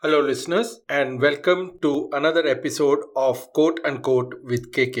Hello, listeners, and welcome to another episode of Quote Unquote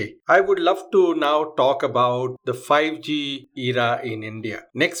with KK. I would love to now talk about the 5G era in India.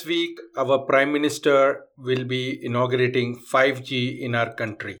 Next week, our Prime Minister will be inaugurating 5G in our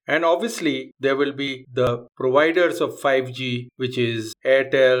country. And obviously, there will be the providers of 5G, which is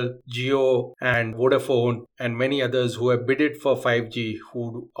Airtel, Jio, and Vodafone, and many others who have bidded for 5G,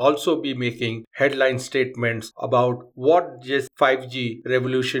 who would also be making headline statements about what this 5G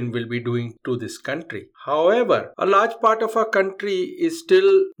revolution will be doing to this country. However, a large part of our country is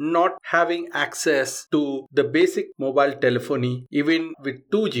still not having access to the basic mobile telephony, even with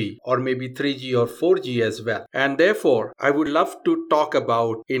 2G or maybe 3G or 4G as well. And therefore, I would love to talk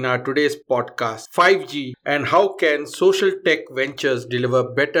about in our today's podcast 5G and how can social tech ventures deliver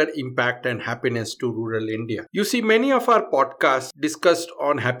better impact and happiness to rural India. You see, many of our podcasts discussed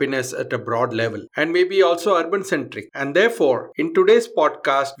on happiness at a broad level and maybe also urban centric. And therefore, in today's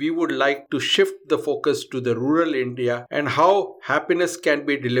podcast, we would like to shift the focus to the rural India and how happiness can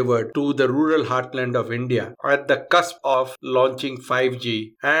be delivered to the rural heartland of India at the cusp of launching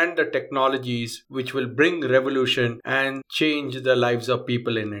 5G and the technologies which will bring revolution and change the lives of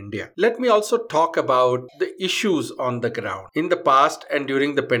people in India. Let me also talk about the issues on the ground. In the past and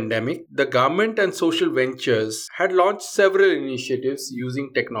during the pandemic, the government and social ventures had launched several initiatives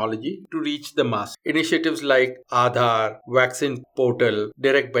using technology to reach the mass. Initiatives like Aadhaar, vaccine portal,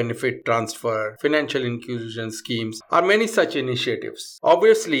 direct benefit transfer, financial inclusion schemes are many such initiatives.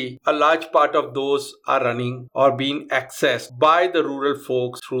 Obviously, a large part of those are running or being accessed by the rural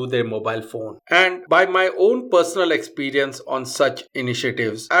folks through their mobile phone. And by my own personal experience on such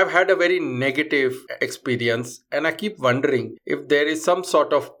initiatives, I've had a very negative experience and I keep wondering if there is some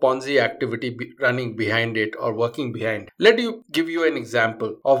sort of Ponzi activity running behind it or working behind. Let me give you an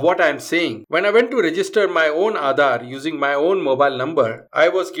example of what I'm saying. When I went to register my own Aadhaar using my own mobile number, I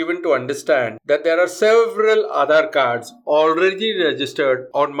was given to understand that there are several Aadhaar cards already registered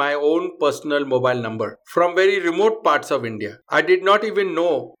on my own personal mobile number from very remote parts of India. I did not even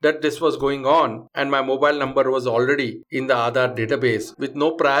know that this was going on and my mobile number was already in the Aadhaar database with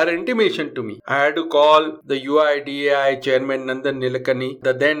no prior intimation to me. I had to call the UIDAI chairman Nandan Nilekani,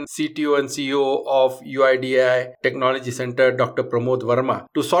 the then CTO and CEO of UIDAI Technology Center, Dr. Pramod Verma,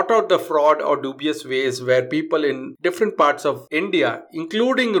 to sort out the fraud or dubious ways where people in different parts of India,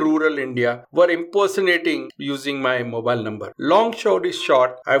 including rural India, were impersonating using my mobile number. Long story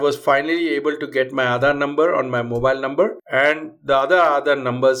short, I was finally able to get my Aadhaar number on my mobile number and the other Aadhaar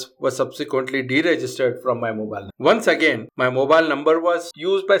numbers were subsequently deregistered from my mobile number. Once again, my mobile number was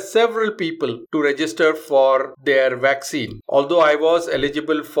used by several people to register for their vaccine. Although I was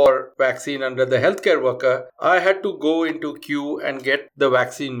eligible for vaccine under the healthcare worker, I had to go into queue and get the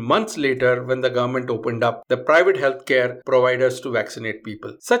vaccine months later when the government opened up the private healthcare providers to vaccinate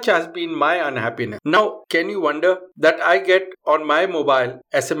people. Such has been my unhappiness. Now, can you wonder that I get on my mobile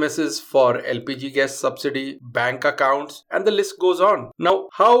SMSs for LPG gas subsidy, bank accounts, and the list goes on. Now,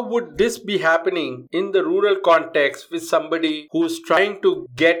 how would this be happening in the rural context with somebody who's trying to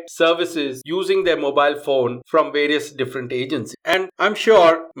get services using their mobile phone from various different agencies? And I'm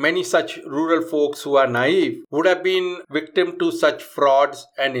sure many such rural folks who are naive would have been victim to such frauds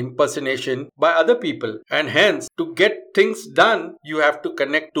and impersonation by other people. And hence, to get things done, you have to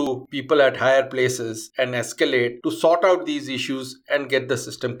connect to people at higher places and escalate to sort out these issues and get the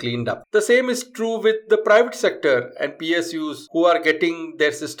system cleaned up. The same is true with the private sector and PSUs who are getting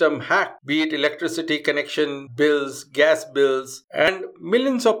their system hacked, be it electricity connection bills, gas bills, and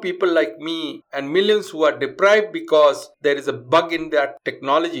millions of people like me and millions who are deprived because there is a bug in that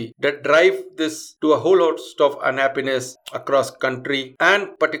technology that drive this to a whole host of unhappiness across country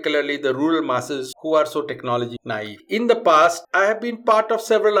and particularly the rural masses who are so technology naive. In the past, I have been part of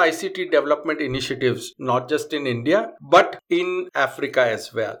several ICT development initiatives, not just in India, but in Africa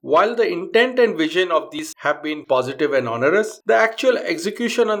as well. While the intent and vision of these have been positive and onerous, the actual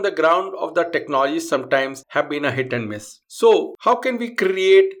execution on the ground of the technologies sometimes have been a hit and miss. So, how can we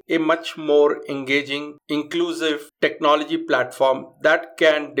create a much more engaging, inclusive technology platform that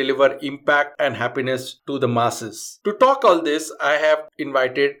can deliver impact and happiness to the masses? To talk all this, I have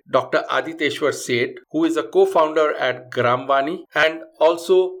invited Dr. Aditeshwar Seth, who is a co-founder at Gramvani and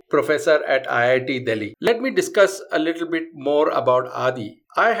also professor at IIT Delhi. Let me discuss a little bit more about Adi.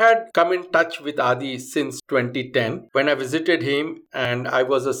 I had come in touch with Adi since 2010 when I visited him and I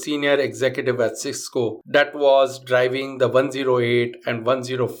was a senior executive at Cisco that was driving the 108 and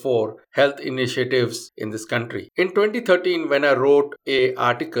 104 health initiatives in this country. In 2013, when I wrote an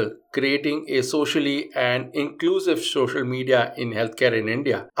article creating a socially and inclusive social media in healthcare in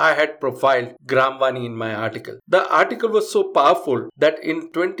India, I had profiled Gramvani in my article. The article was so powerful that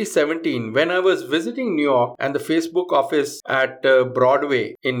in 2017, when I was visiting New York and the Facebook office at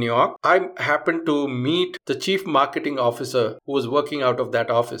Broadway in New York, I happened to meet the chief marketing officer who was working out of that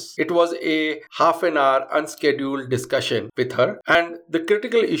office. It was a half an hour unscheduled discussion with her, and the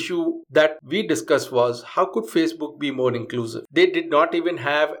critical issue that we discussed was how could Facebook be more inclusive. They did not even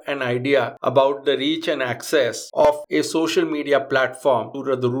have an idea about the reach and access of a social media platform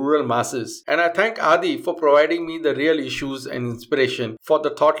to the rural masses. And I thank Adi for providing me the real issues and inspiration for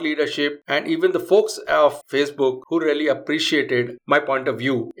the thought leadership and even the folks of Facebook who really appreciated my point of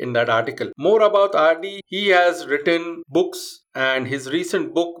view in that article. More about Adi, he has written books, and his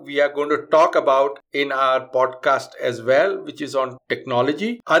recent book we are going to talk about in our podcast as well, which is on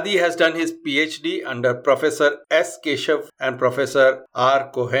technology. Adi has done his PhD under Professor S. Keshav and Professor R.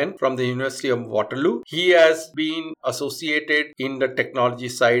 Cohen from the University of Waterloo. He has been associated in the technology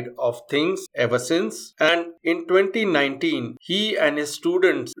side of things ever since, and in 2019 he and his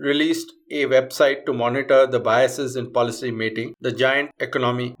students released a website to monitor the biases in policy making, the Giant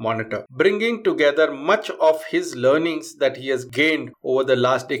Economy Monitor, bringing together much of his learnings that he has gained over the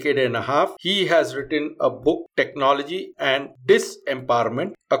last decade and a half. He has written a book, Technology and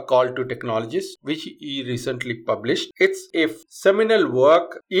Disempowerment, A Call to Technologists, which he recently published. It's a seminal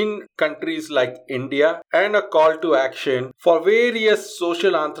work in countries like India and a call to action for various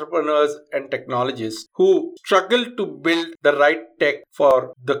social entrepreneurs and technologists who struggle to build the right tech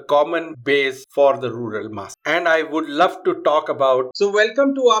for the common base for the rural mass. And I would love to talk about. So,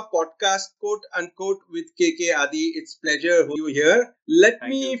 welcome to our podcast, Quote Unquote, with KK Adi. It's pleasure you here. Let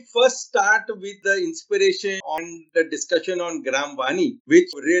me first start with the inspiration on the discussion on Gramvani, which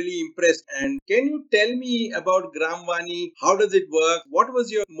really impressed. And can you tell me about Gramvani? How does it work? What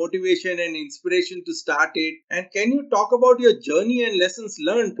was your motivation and inspiration to start it? And can you talk about your journey and lessons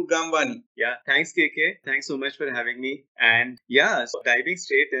learned to Gramvani? Yeah, thanks KK. Thanks so much for having me. And yeah, so diving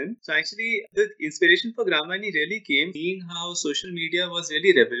straight in. So actually, the inspiration for Gramvani really came seeing how social media was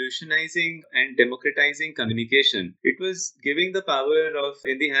really revolutionizing and democratizing communication. It was giving the power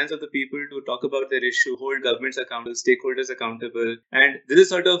in the hands of the people to talk about their issue, hold governments accountable, stakeholders accountable. And this is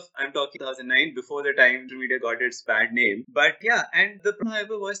sort of, I'm talking 2009, before the time social media got its bad name. But yeah, and the problem,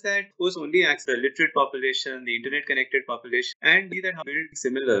 however, was that it was only access the literate population, the internet connected population, and see that how build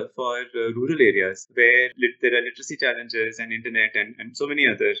similar for rural areas where there are literacy challenges and internet and so many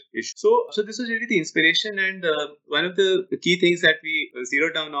other issues. So this was really the inspiration, and one of the key things that we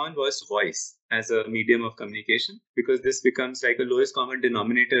zeroed down on was voice as a medium of communication, because this becomes like a lowest common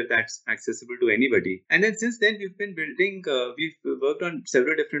denominator that's accessible to anybody. And then since then, we've been building, we've worked on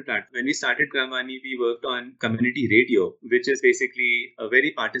several different platforms. When we started Gramvani, we worked on community radio, which is basically a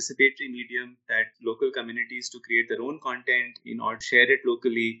very participatory medium that local communities to create their own content in order to share it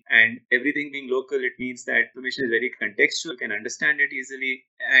locally. And everything being local, it means that information is very contextual, can understand it easily,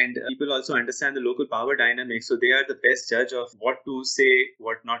 and people also understand the local power dynamics. So they are the best judge of what to say,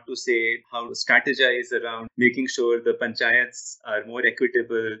 what not to say, how to strategize around making sure the panchayats are more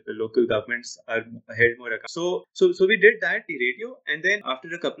equitable, the local governments are held more accountable. So we did that, the radio, and then after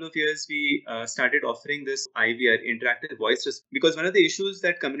a couple of years, we started offering this IVR, interactive voice response, because one of the issues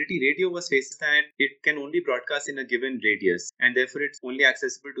that community radio was facing is that it can only broadcast in a given radius, and therefore it's only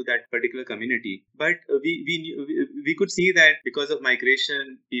accessible to that particular community. But we could see that because of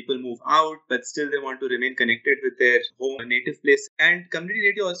migration, people move out, but still they want to remain connected with their home native place. And community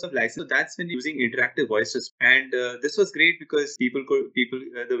radio also have license. So that's when using interactive voices. And this was great because people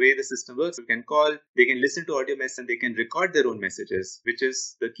the way the system works, you can call, they can listen to audio messages, and they can record their own messages, which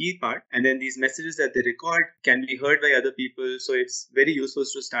is the key part. And then these messages that they record can be heard by other people. So it's very useful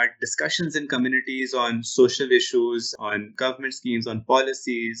to start discussions in communities on social issues, on government schemes, on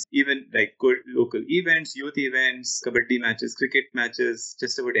policies, even like good local events, youth events, kabaddi matches, cricket matches,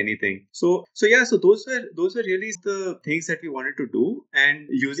 just about anything. So those were really the things that we wanted to do. And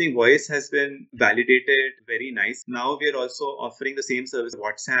using voice has been validated very nice. Now we are also offering the same service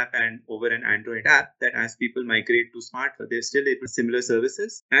WhatsApp and over an Android app, that as people migrate to smartphone, they're still able to similar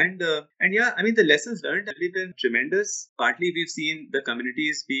services. And yeah, I mean, the lessons learned have really been tremendous. Partly we've seen the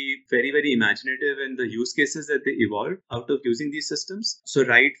communities be very, very imaginative in the use cases that they evolve out of using these systems. So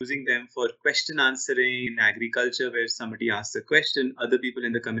using them for question answering in agriculture, where somebody asks a question, other people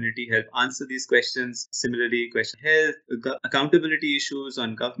in the community help answer these questions. Similarly, question health, accountability issues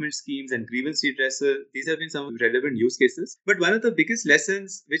on government schemes and grievance redressal. These have been some relevant use cases. But one of the biggest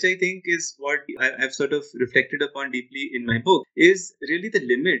lessons, which I think is what I've sort of reflected upon deeply in my book, is really the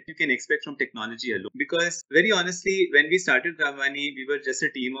limit you can expect from technology alone. Because very honestly, when we started Gramvani, we were just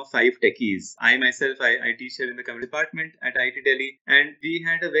a team of 5 techies. I myself, I teach here in the computer department at IIT Delhi, and we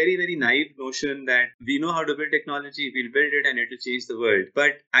had a very, very naive notion that we know how to build technology, we'll build it and it will change the world.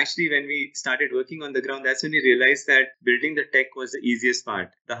 But actually, when we started working on the ground, that's when we realized that building the tech was the easiest part.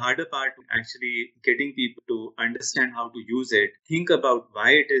 The harder part was actually getting people to understand how to use it, think about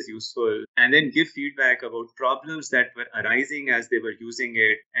why it is useful, and then give feedback about problems that were arising as they were using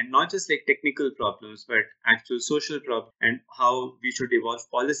it, and not just like technical problems, but actual social problems, and how we should evolve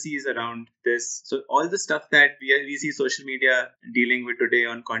policies around this. So all the stuff that we see social media dealing with today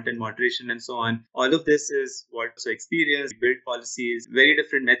on content moderation and so on, all of this is what so experience, build policies, very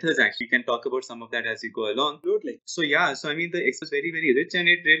different methods actually. We can talk about some of that as we go along. Absolutely. So yeah, so I mean the experience was very, very rich, and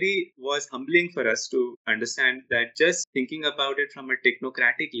it really was humbling for us to understand that just thinking about it from a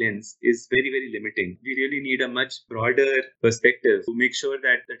technocratic lens is very, very limiting. We really need a much broader perspective to make sure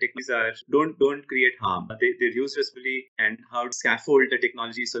that the technologies don't create harm. They're used responsibly, and how to scaffold the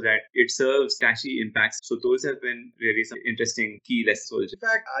technology so that it serves flashy impacts. So those have been really some interesting key lessons. In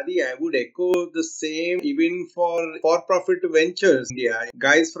fact, Adi, I would echo the same even for-profit ventures in India.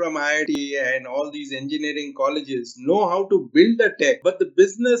 Guys from IIT and all these engineering colleges know how to build a tech, but the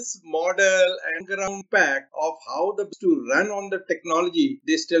business model and ground impact of how to run on the technology,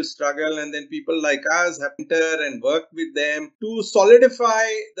 they still struggle. And then people like us have to enter and work with them to solidify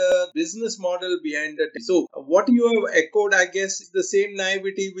the business model behind the tech. So what you have echoed, I guess, is the same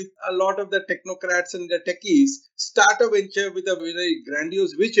naivety with a lot of the technocrats and the techies. Start a venture with a very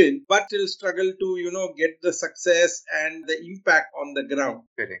grandiose vision, but still struggle to, get the success and the impact on the ground.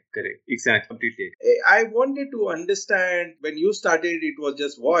 Correct. Exactly. Completely. I wanted to understand, when you started, it was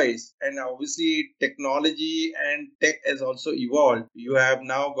just voice, and obviously technology and tech has also evolved. You have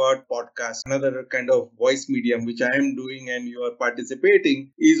now got podcasts, another kind of voice medium, which I am doing and you are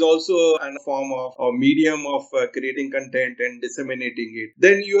participating, is also a form of a medium of creating content and disseminating it.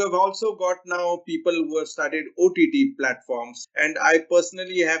 Then you have also got now people who have started OTT platforms, and I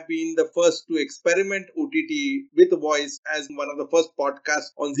personally have been the first to experiment OTT with voice as one of the first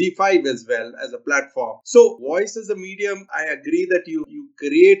podcasts on Z5 as well as a platform. So voice as a medium, I agree that you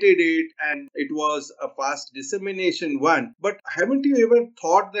created it and it was a fast dissemination one. But haven't you ever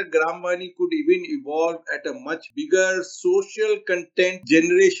thought that Gramvani could even evolve at a much bigger social content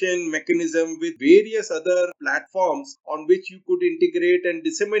generation mechanism with various other platforms on which you could integrate and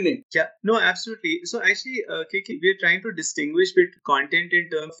disseminate? Yeah, no, absolutely. So actually, KK, we're trying to distinguish between content in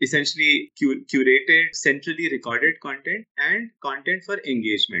terms of essentially curated, centrally recorded content and content for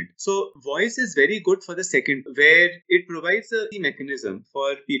engagement. So voice is very good for the second, where it provides a mechanism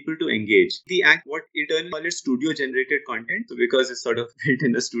for people to engage. What internally call it studio generated content, so because it's sort of built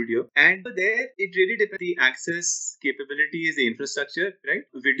in the studio. And there, it really depends on the access capabilities, the infrastructure, right?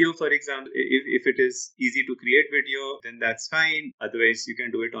 Video, for example, if it is easy to create video, then that's fine. Otherwise, you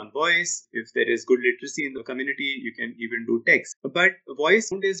can do it on voice. If there is good literacy in the community, you can even do text. But voice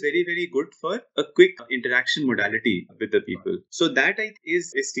is very, very good for a quick interaction modality with the people. So that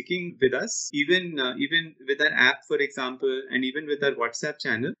is sticking with us, even with our app, for example, and even with our WhatsApp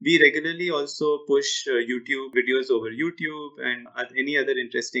channel. We regularly also push YouTube videos over YouTube and any other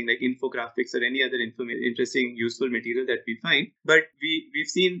interesting like infographics or any other interesting, useful material that we find. But we've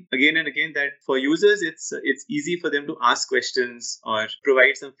seen again and again that for users, it's easy for them to ask questions or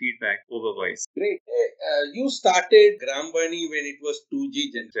provide some feedback over voice. Great. You started Gramvani when it was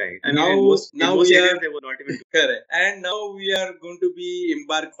 2G generation. Right. I mean, in most areas, they were not even correct. And now we are going to be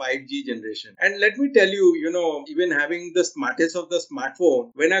embark 5G generation. And let me tell you, even having the smartest of the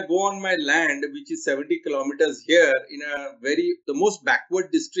smartphone, when I go on my land, which is 70 kilometers here in the most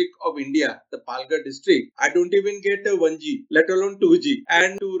backward district of India, the Palghar district, I don't even get a 1G, let alone 2G.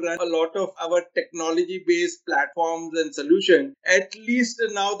 And to run a lot of our technology-based platforms and solutions, at least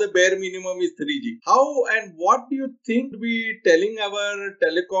now the bare minimum is 3G. How and what do you think we telling our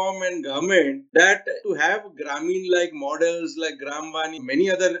telecom and government that to have Grameen-like models like Gramvani, many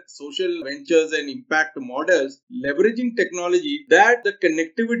other social ventures and impact models, leveraging technology, that the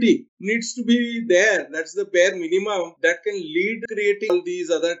connectivity needs to be there. That's the bare minimum that can lead creating all these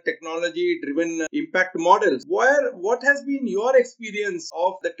other technology-driven impact models. What has been your experience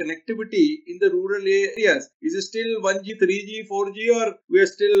of the connectivity in the rural areas? Is it still 1G, 3G, 4G, or we are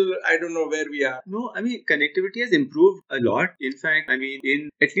still, I don't know where we are? No, I mean, connectivity has improved a lot. In fact, I mean,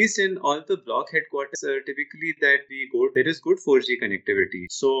 at least in all the block headquarters, typically that we go, there is good 4G connectivity.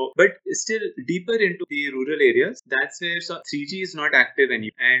 So, but still deeper into the rural areas, that's where 3G is not active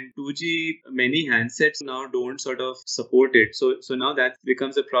and 2G, many handsets now don't sort of support it. So now that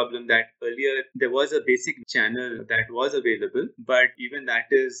becomes a problem that earlier there was a basic channel that was available, but even that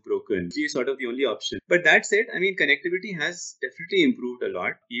is broken. 2G is sort of the only option. But that said, I mean, connectivity has definitely improved a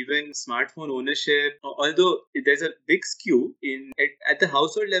lot. Even smartphone ownership, although there's a big skew at the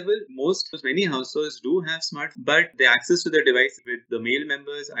household level, many households do have smartphones, but the access to the device with the male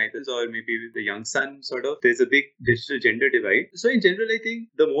members, either or maybe with the young son, sort of, there's a big digital gender divide. So in general, I think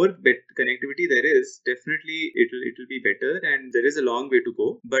the more connectivity there is, definitely it'll be better, and there is a long way to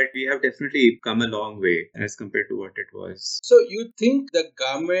go. But we have definitely come a long way as compared to what it was. So you think the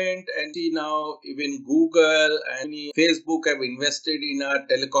government and see now even Google and Facebook have invested in our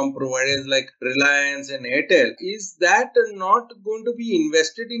telecom providers like Reliance and Airtel. Is that not going to be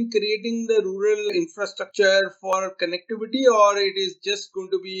invested in creating the rural infrastructure for connectivity, or it is just going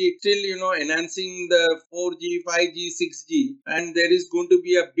to be still enhancing the 4G, 5G, 6G, and there is going to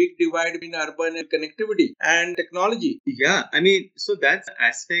be a big divide between urban and connectivity and technology? Yeah, I mean, so that's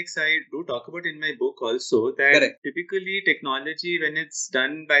aspects I do talk about in my book also, that Correct. typically technology, when it's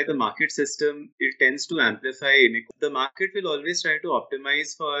done by the market system, it tends to amplify inequality. The market will always try to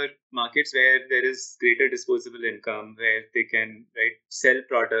optimize for markets where there is greater disposable income, where they can sell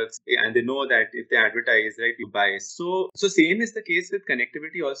products, and they know that if they advertise, you buy. So same is the case with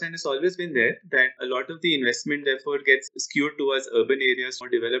connectivity also, and it's always been there that a lot of the investment therefore gets skewed towards urban areas, more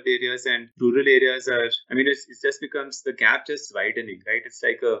developed areas, and rural areas are, I mean, it just becomes, the gap just widening, right? It's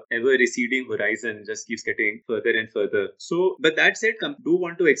like a ever receding horizon, just keeps getting further and further. So, but that said, do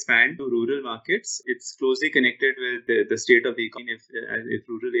want to expand to rural markets. It's closely connected with the state of the economy. If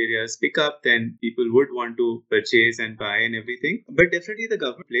rural areas pick up, then people would want to purchase and buy and everything. But definitely the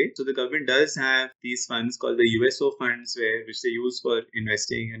government play. So the government does have these funds called the USO funds, which they use for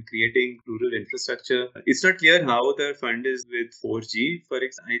investing and creating rural infrastructure. It's not clear how the fund is with 4G. For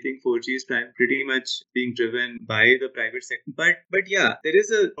example, I think 4G is pretty much being driven by the private sector. But yeah, there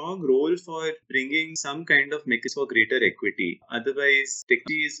is a strong role for bringing some kind of mechanism for greater equity. Otherwise,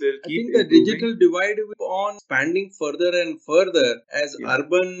 technologies will keep I think the improving. digital divide will go on expanding further and further as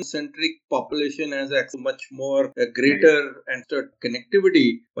urban-centric population has access to much more greater and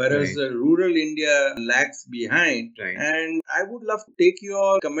connectivity, whereas rural India lags behind. And I would love to take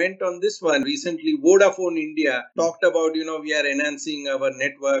your comment on this one. Recently, Vodafone India talked about, we are enhancing our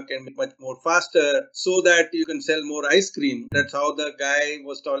network and much more faster so that you can sell more ice cream. That's how the guy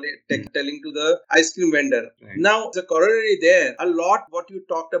was telling to the ice cream vendor. Now, the corollary there, a lot what you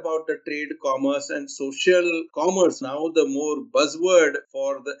talked about the trade commerce and social commerce, now the more buzzword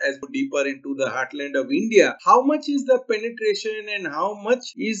as we go deeper into the heartland of India. How much is the penetration and how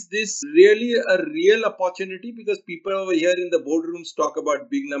much is this really a real opportunity? Because people over here in the boardrooms talk about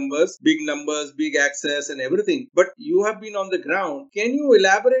big numbers, big access and everything. But you have been on the ground. Can you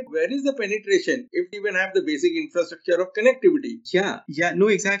elaborate where is the penetration if we even have the basic infrastructure of connectivity? Yeah, no,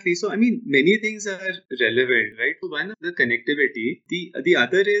 exactly. So, I mean, many things are relevant, right? So one, the connectivity. The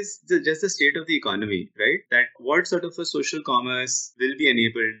other is just the state of the economy, right? That what sort of a social commerce will be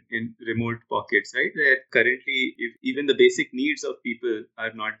enabled in remote pockets, right? Where currently, if even the basic needs of people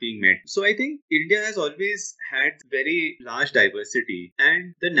are not being met. So I think India has always had very large diversity,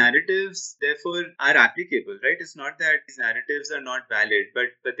 and the narratives therefore are applicable, right? It's not that these narratives are not valid, but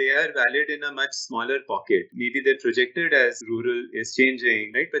they are valid in a much smaller pocket. Maybe they're projected as rural is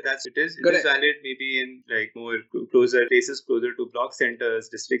changing, right? But it is valid maybe in more closer places, closer to block centers,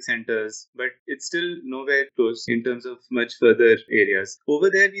 district centers, but it's still nowhere close in terms of much further areas. Over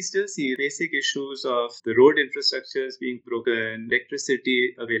there, we still see basic issues of the road infrastructures being broken,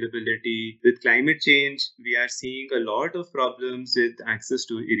 electricity availability. With climate change, we are seeing a lot of problems with access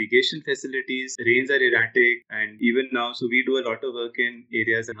to irrigation facilities. Rains are erratic, and even now, so we do a lot of work in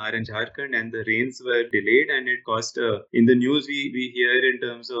areas in Bihar and Jharkhand, and the rains were delayed, and it caused in the news we hear in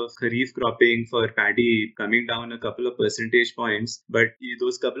terms of kharif cropping for paddy coming down a couple of percentage points, but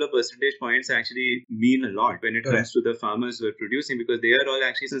those couple of percentage points actually mean a lot when it comes to the farmers who are producing, because they are all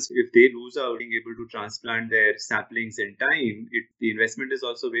actually, since if they lose out being able to transplant their saplings in time, the investment is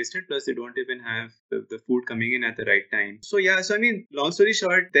also wasted, plus they don't even have the food coming in at the right time. So I mean, long story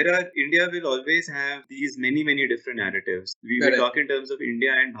short, India will always have these many different narratives. We talk in terms of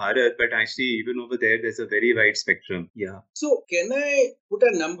India and Bharat, but actually even over there's a very wide spectrum. So can I put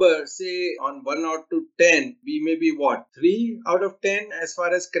a number, say on 1 out to 10, we may be 3 out of 10 as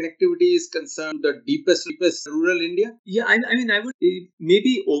far as connectivity is concerned, the deepest rural India? Yeah, I mean, I would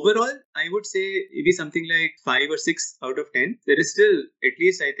maybe overall, I would say maybe something like 5 or 6 out of 10. There is still, at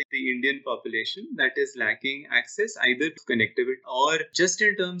least I think, the Indian population that is lacking access either to connectivity or just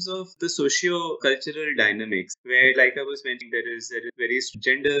in terms of the socio-cultural dynamics, where, like I was mentioning, there is a very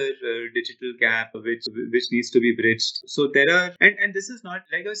gender digital gap which needs to be bridged. So there are, and this is not,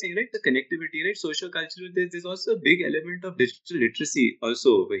 like I was saying, right, the connectivity, right, social cultural, there's also a big element of digital literacy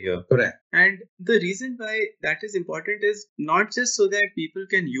also over here. Correct. And the reason why that is important is not just so that people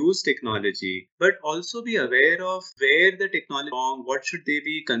can use technology, but also be aware of where the technology is wrong, what should they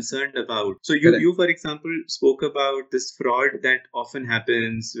be concerned about. So you for example, spoke about this fraud that often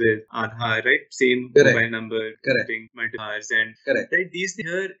happens with Aadhaar, right? Same mobile number, being multiple hours, and right, these things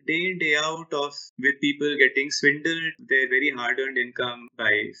here day in day out of with people getting swindled their very hard-earned income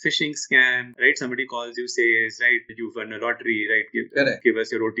by phishing scam, right? Somebody calls you, says, right, you've won a lottery, right? Give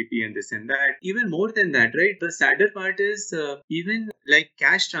us your OTP and this and that. Even more than that, right? The sadder part is even like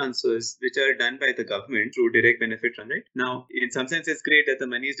cash transfers, which are done by the government through direct benefit fund, right? Now, in some sense, it's great that the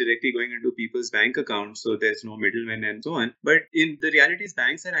money is directly going into people's bank accounts, so there's no middlemen and so on. But in the reality is,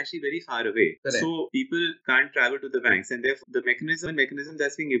 banks are actually very far away, so people can't travel to the banks, and therefore the mechanism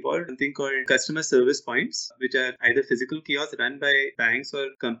that's being evolved, something called customer service points, which are either physical kiosks run by banks or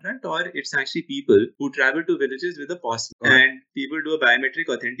contract, or it's actually people who travel to villages with a POS, and people do a biometric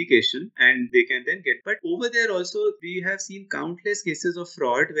authentication, and they can then get. But over there also, we have seen countless cases of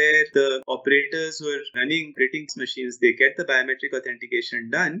fraud where the operators who are running machines, they get the biometric authentication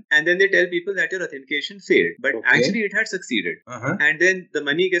done, and then they tell people that your authentication failed, but actually it had succeeded, and then the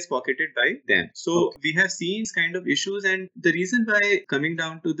money gets pocketed by them. So we have seen these kind of issues, and the reason why, coming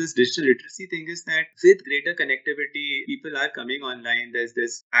down to this digital literacy thing, is that with greater connectivity, people are coming online, there's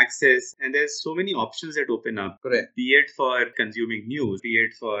this access, and there's so many options that open up, be it for consuming news, be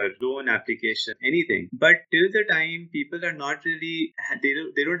it for loan application, anything. But till the time people are not really,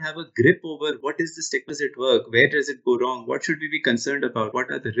 they don't have a grip over what is this technology, does it work, where does it go wrong, what should we be concerned about, what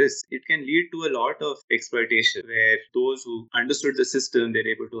are the risks, it can lead to a lot of exploitation, where those who understood the system, they're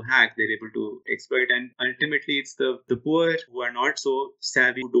able to hack, they're able to exploit, and ultimately it's the poor who are not so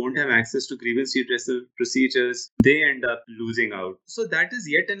savvy, who don't have access to grievance redressal procedures, they end up losing out. So that is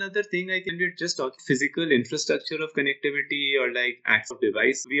yet another thing. I think we're just talking physical infrastructure of connectivity or like access of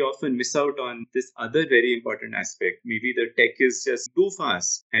device, we often miss out on this other very important aspect. Maybe the tech is just too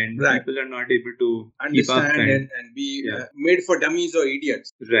fast, and people are not able to understand and be made for dummies or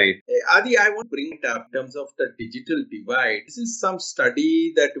idiots. Right. Adi, I want to bring it up in terms of the digital divide. This is some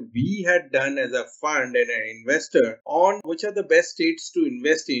study that we had done as a fund and an investor on which are the best states to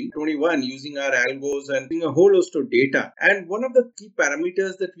invest in 21 using our algos and using a whole host of data. And one of the key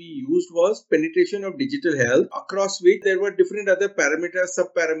parameters that we used was penetration of digital health, across which there were different other parameters,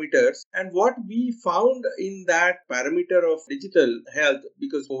 sub-parameters. And what we found in that parameter of digital health,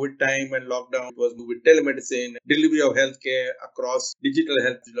 because COVID time and lockdown was with telemedicine, delivery of healthcare across digital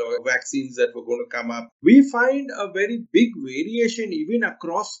health, vaccines that were going to come up, we find a very big variation even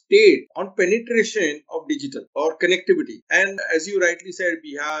across state on penetration of digital or connectivity. And as you rightly said,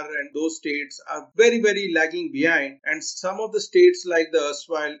 Bihar and those states are very, very lagging behind. And some of the states like the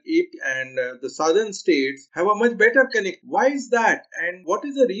erstwhile AP and the southern states have a much better connect. Why is that? And what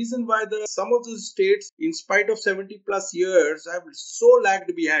is the reason why some of those states, in spite of 70 plus years, have so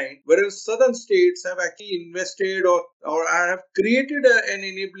lagged behind, whereas southern states have actually invested or have created an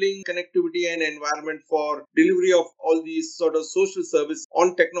enabling connectivity and environment for delivery of all these sort of social service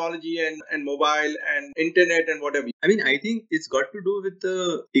on technology and mobile and internet and whatever? I mean, I think it's got to do with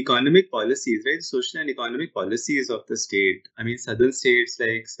the economic policies, right? Social and economic policies of the state. I mean, southern states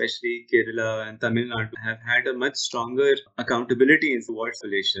like especially Kerala and Tamil Nadu have had a much stronger accountability in towards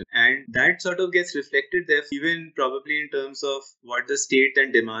relation, and that sort of gets reflected there, even probably in terms of what the state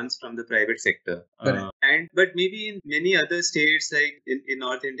then demands from the private sector. But maybe in many other states like in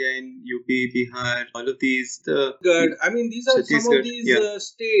North India, in UP, Bihar, all of these. I mean, these are some of these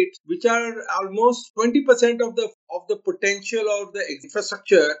states which are almost 20% of the potential of the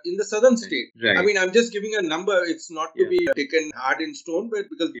infrastructure in the southern state. Right. I mean, I'm just giving a number. It's not to be taken hard in stone, but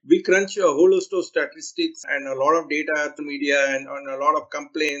because we crunch a whole host of statistics and a lot of data to media and on a lot of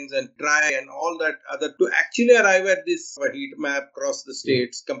complaints and try and all that other to actually arrive at this heat map across the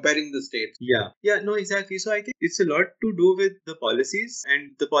states, comparing the states. No, exactly. So I think it's a lot to do with the policies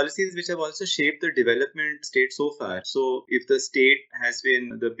and the policies which have also shaped the development state so far. So if the state has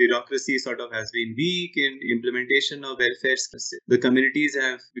been, the bureaucracy sort of has been weak in implementation of welfare, the communities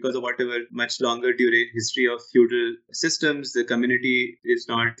have, because of whatever much longer history of feudal systems, the community is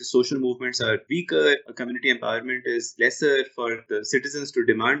not, the social movements are weaker, community empowerment is lesser for the citizens to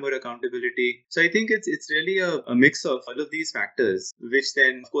demand more accountability. So I think it's really a mix of all of these factors which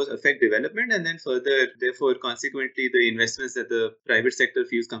then of course affect development and then further therefore, consequently, the investments that the private sector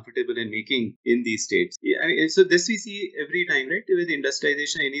feels comfortable in making in these states. Yeah, so this we see every time, right? With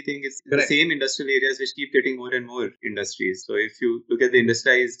industrialization, anything is the same industrial areas which keep getting more and more industries. So if you look at the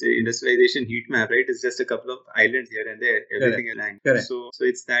industrialization heat map, right, it's just a couple of islands here and there. Everything is lying. So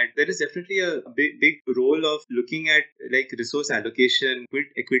it's that there is definitely a big role of looking at like resource allocation with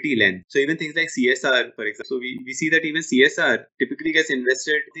equity lens. So even things like CSR, for example. So we see that even CSR typically gets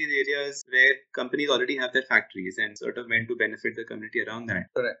invested in these areas where companies already have their factories and sort of meant to benefit the community around that.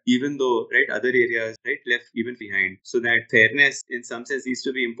 Correct. Even though, right, other areas, right, left even behind. So that fairness in some sense needs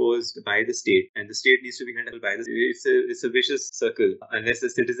to be imposed by the state, and the state needs to be handled by the state. It's a vicious circle. Unless the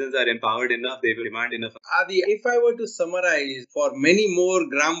citizens are empowered enough, they will demand enough. Adi, if I were to summarize, for many more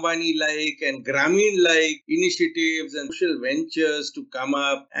Gramvani-like and Grameen-like initiatives and social ventures to come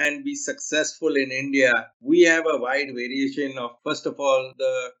up and be successful in India, we have a wide variation of, first of all,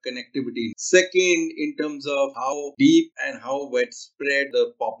 the connectivity. Second, in terms of how deep and how widespread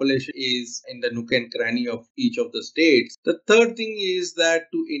the population is in the nook and cranny of each of the states. The third thing is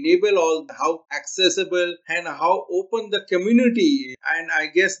that to enable all, how accessible and how open the community is. And I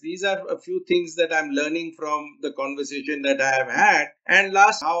guess these are a few things that I'm learning from the conversation that I have had. And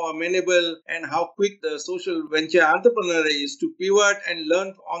last, how amenable and how quick the social venture entrepreneur is to pivot and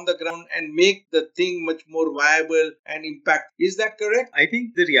learn on the ground and make the thing much more viable and impact. Is that correct? I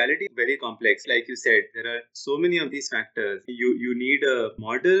think the reality is very complex. Like you said, there are so many of these factors. You need a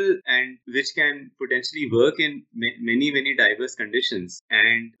model and which can potentially work in many diverse conditions.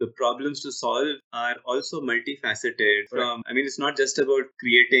 And the problems to solve are also multifaceted. From, I mean, it's not just about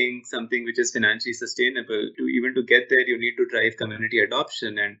creating something which is financially sustainable. To get there, you need to drive community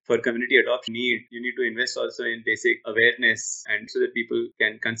adoption, and for community adoption, you need to invest also in basic awareness, and so that people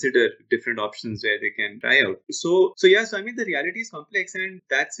can consider different options where they can try out. So I mean, the reality is complex, and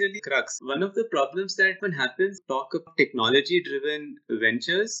that's really the crux. One of the problems that when happens, talk of technology-driven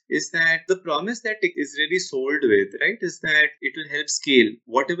ventures, is that the promise that is really sold with, right, is that it will help scale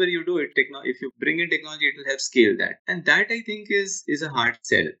whatever you do. If you bring in technology, it will help scale that, and that I think is a hard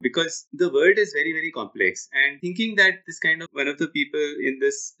sell, because the world is very complex. And thinking that this kind of one of the people in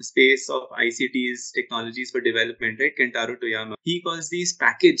this space of ICTs, technologies for development, right, Kentaro Toyama, he calls these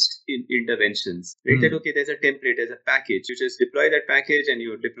packaged interventions, right? That okay, there's a template, there's a package, you just deploy that package and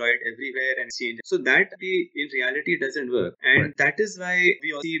you deploy it everywhere and change it. So that in reality doesn't work, and that is why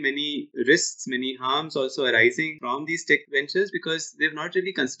we all see many risks, many harms also arising from these tech ventures, because they've not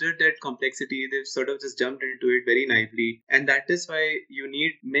really considered that complexity. They've sort of just jumped into it very naively, and that is why you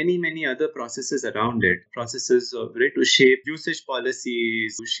need many other processes around it, processes of, right, to shape usage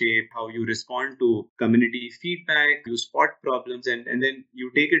policies, to shape how you respond to community feedback, you spot problems, and then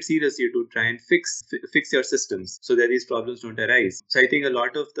you take it seriously to try and fix your systems so that these problems don't arise. So I think a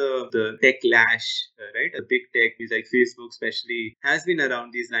lot of the tech lash, right, a big tech, like Facebook especially, has been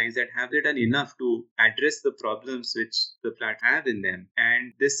around these lines, that have they done enough to address the problems which the platform have in them.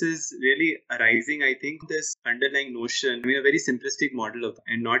 And this is really arising, I think, this underlying notion, I mean, a very simplistic model of,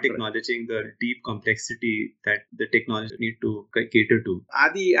 and not acknowledging the deep complexity that the technology need to cater to.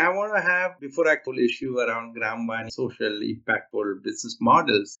 Adi, I want to have, before I call issue around Gramvani social impactful business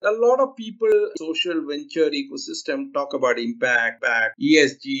models, a lot of people, social venture ecosystem, talk about impact,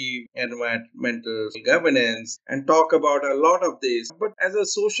 ESG, environmental governance, and talk about a lot of this. But as a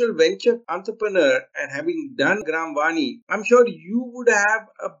social venture entrepreneur and having done Gramvani, I'm sure you would have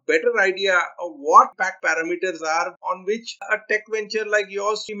a better idea of what impact parameters are on which a tech venture like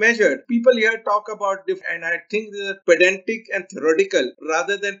yours be measured. People here talk about and I think they're pedantic and theoretical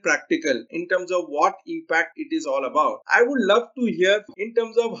rather than practical in terms of what impact it is all about. I would love to hear in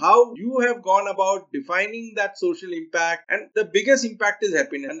terms of how you have gone about defining that social impact, and the biggest impact is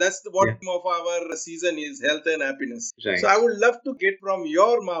happiness, and that's what of our season is, health and happiness. Right. So I would love to get from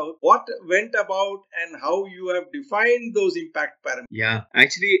your mouth what went about and how you have defined those impact parameters. Yeah,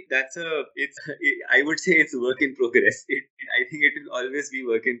 actually, I would say it's work in progress. I think it will always be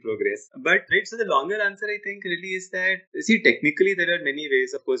work in progress. But right, so the longer answer, I think, really is that, see, technically there are many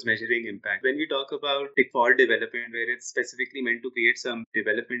ways, of course, measuring impact. When we talk about tech for development, where it's specifically meant to create some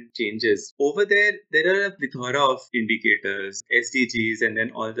development changes, over there are a plethora of indicators, SDGs, and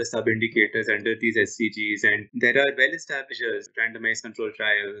then all the sub-indicators under these SDGs. And there are well-established randomized control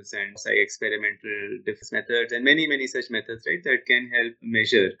trials and experimental different methods and many such methods, right, that can help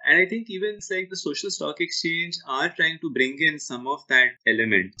measure. And I think even like the social stock exchange are trying to bring in some of that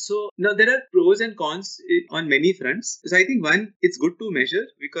element. So now there are pros and cons on many fronts. So I think one, it's good to measure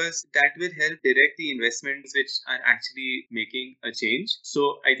because that will help direct the investments which are actually making a change.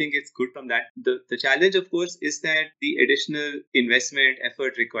 So I think it's good from that. The challenge, of course, is that the additional investment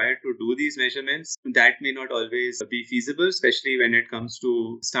effort required to do these measurements, that may not always be feasible, especially when it comes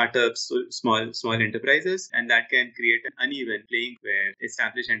to startups, so small enterprises, and that can create an uneven playing where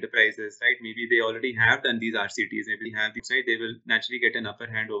established enterprises, right, maybe they already have done these RCTs, maybe have these, right, they will naturally get an upper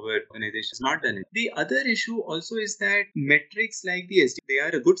hand over organizations not done it. The other issue also is that metrics like the SD, they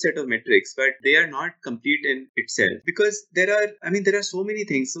are a good set of metrics, but they are not complete in itself because there are so many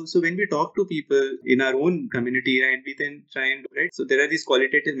things. So when we talk to people in our own community, right, we then try and, right, so there are these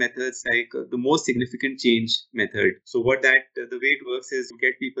qualitative methods like the most significant change method. So what that the way it works is you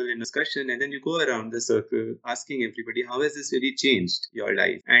get people in discussion and then you go around the circle asking everybody, how has this really changed your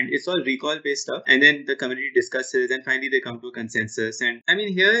life? And it's all recall based stuff, and then the community discusses and finally they come to a consensus. And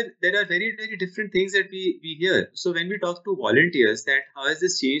here there are very, very different things that we hear. So when we talk to volunteers that how has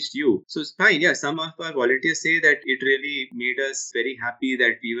this changed you, so it's fine, yeah, some of our volunteers say that it really made us very happy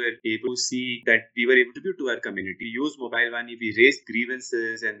that we were able to see that we were able to contribute to our community, use Mobile Money, we raised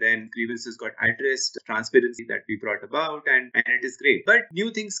grievances and then grievances got addressed, transparency that we brought about, and it is great. But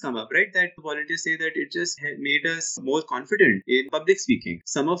new things come up, right, that volunteers say that it just made us more confident in public speaking.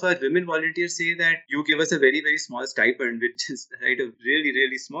 Some of our women volunteers say that you give us a very, very small stipend, which is, right, really,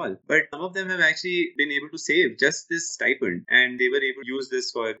 really small. But some of them have actually been able to save just this stipend and they were able to use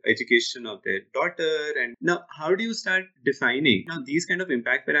this for education of their daughter. And now, how do you start defining now these kind of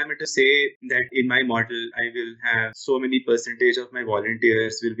impact parameters? Say that in my model, I will have so many percentage of my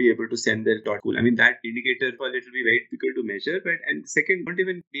volunteers will be able to send their daughter to school. That indicator for it will be very difficult to measure. But and second, don't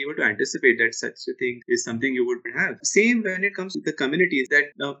even be able to anticipate that such a thing is something you would have. Same when it comes to the communities, that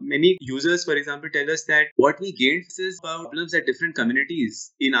many users, for example, tell us that what we gained is about problems that different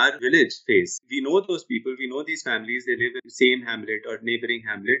communities in our village face. We know those people, we know these families, they live in the same hamlet or neighboring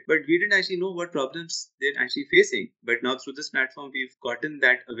hamlet, but we didn't actually know what problems they're actually facing. But now through this platform, we've gotten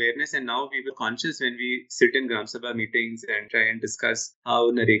that awareness, and now we were conscious when we sit in Gram Sabha meetings and try and discuss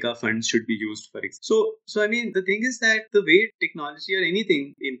how NREGA funds should be used for example. So the thing is that the way technology or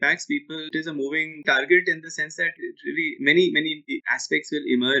anything impacts people, it is a moving target in the sense that it really many aspects will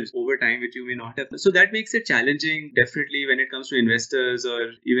emerge over time which you may not have. So that makes it challenging, definitely, when it comes to investors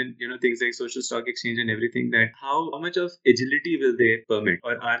or even things like social stock exchange and everything, that how much of agility will they permit,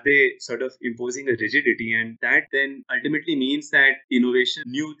 or are they sort of imposing a rigidity, and that then ultimately means that innovation,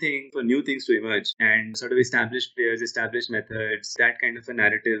 new things to emerge, and sort of established players, established methods, that kind of a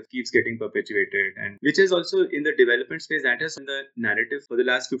narrative keeps getting perpetuated, and which is also in the development space, that has been the narrative for the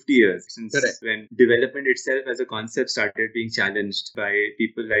last 50 years since Correct. When development itself as a concept started being challenged by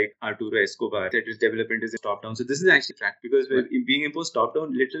people like Arturo Escobar, that is development is top down. So this is actually fact, because being imposed top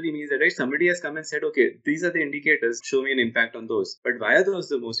down literally means that, right, somebody has come and said, okay, these are the indicators, show me an impact on those. But why are those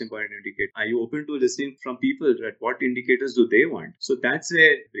the most important indicators? Are you open to listening from people, right? What indicators do they want? So that's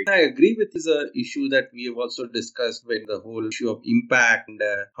where I agree with this issue that we have also discussed, with the whole issue of impact and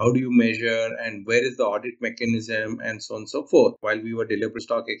how do you measure and where is the audit mechanism and so on and so forth. While we were delivering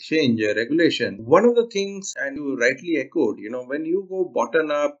stock exchange regulation, one of the things, and you rightly echoed, when you go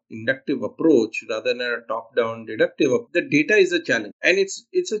bottom up inductive approach rather than a top down deductive, the data is a challenge, and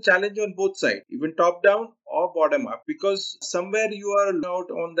it's a challenge on both sides, even top down or bottom up, because somewhere you are out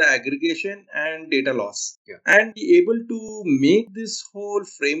on the aggregation and data loss. And be able to make this whole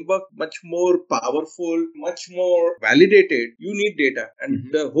framework much more powerful, much more validated, you need data,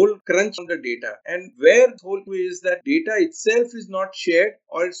 and the whole crunch on the data, and where the whole is that data itself is not shared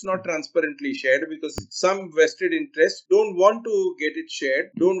or it's not transparently shared, because some vested interests don't want to get it shared,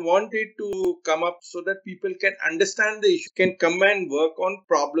 don't want it to come up so that people can understand the issue, can come and work on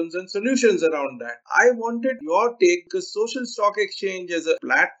problems and solutions around that. I wanted your take, because social stock exchange as a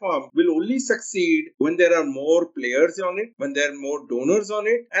platform will only succeed when there are more players on it, when there are more donors on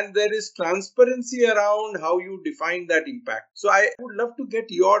it, and there is transparency around how you define that impact. So I would love to get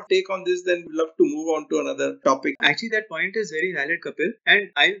your take on this, then we'd love to move on to another topic. Actually, that point is very valid, Kapil. And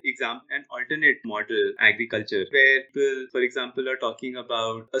I'll examine an alternate model, agriculture, where people, for example, are talking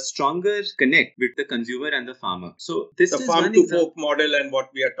about a stronger connect with the consumer and the farmer. So this the is farm one to example. fork model and what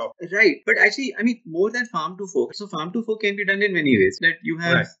we are talking. Right. But actually, more than farm to fork. So farm to fork can be done in many ways. That you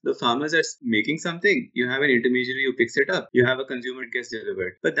have the farmers are making something, you have an intermediary who picks it up, you have a consumer it gets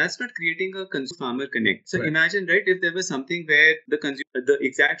delivered. But that's not creating a consumer-farmer connect. So imagine, right, if there was something where the consumer, the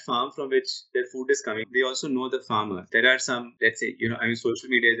exact farm from which their food is coming, they also know the farmer. There are some, let's say, social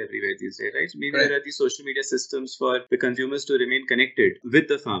media is everywhere these days, right? So maybe there are these social media systems for the consumers to remain connected with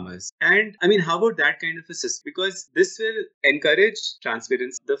the farmers. And I mean, how about that kind of a system? Because this will encourage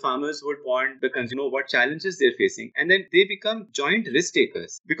transparency. The farmers would want the consumer what challenges they're facing, and then they become joint risk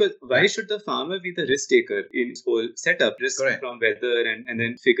takers. Because why should the farmer be the risk taker in this whole setup, risk from weather and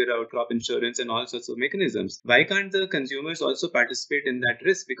then figure out crop insurance and all sorts of mechanisms? Why can't the consumers also participate in that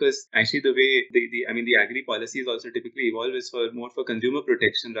risk? Because actually the way the agri policies also typically evolve is more for consumer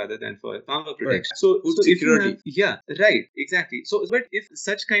protection rather than for farmer protection. So security. Exactly. So but if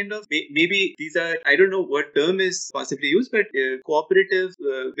such kind of maybe these are, I don't know what term is possibly used, but cooperative,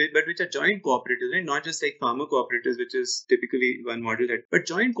 but which are joint cooperatives, right? Not just like farmer cooperatives, which is typically one model, but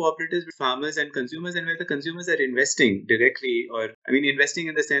joint cooperatives with farmers and consumers, and where the consumers are investing directly, or investing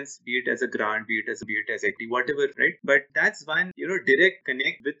in the sense, be it as a grant, be it as equity, whatever, right? But that's one direct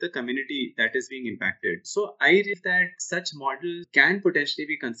connect with the community that is being impacted. So I read that such models can potentially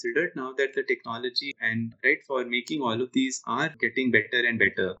be considered now that the technology and for making all of these are getting better and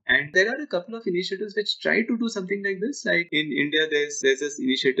better. And there are a couple of initiatives which try to do something like this. Like in India, there's this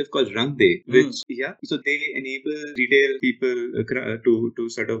initiative called Rang De, which so they enable retail people to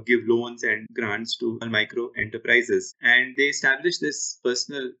sort of give loans and grants to micro enterprises, and they establish this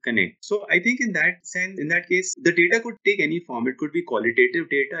personal connect. So I think in that sense, in that case, the data could take any form. It could be qualitative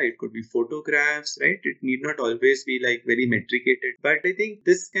data, it could be photographs, right? It need not always be like very metricated. But I think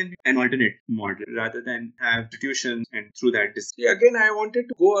this can be an alternate model rather than have institutions and through that. Again, I wanted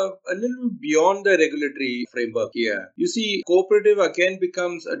to go a little beyond the regulatory framework here. You see, cooperative again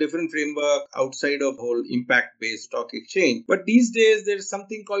becomes a different framework outside of whole impact-based stock exchange. But these days, there's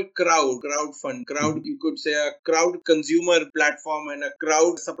something called crowdfund. You could say a crowd consumer platform and a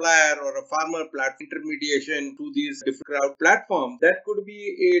crowd supplier or a farmer platform intermediation to these different crowd platforms. That could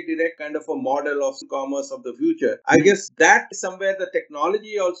be a direct kind of a model of commerce of the future. I guess that is somewhere the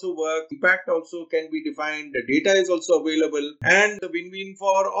technology also works, impact also can be defined, the data is also available, and the win-win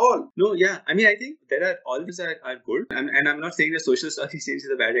for all. No, yeah. I think there are all these are good. And I'm not saying that social stock exchange is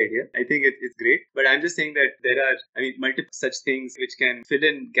a bad idea. I think it's great. But I'm just saying that there are, multiple such things which can fill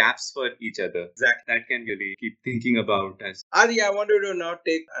in gaps for each other. Exactly. That can really keep thinking about as. Adi, I wanted to now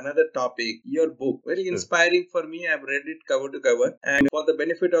take another topic. Your book, very inspiring for me. I've read it cover to cover. And for the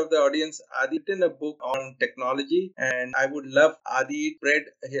benefit of the audience, Adi written a book on technology. And I would love Adi spread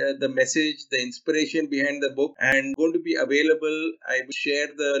here the message, the inspiration behind the book, and going to be available. I will share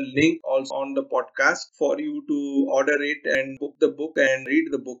the link also on the podcast for you to order it and book the book and read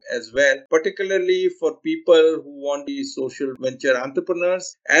the book as well, particularly for people who want to be social venture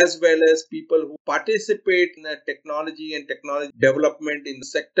entrepreneurs, as well as people who participate in the technology and technology development in the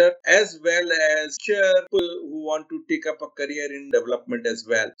sector, as well as people who want to take up a career in development as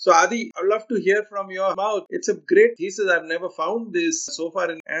well. So Adi, I'd love to hear from your mouth. It's a great thesis. I've never found this so far,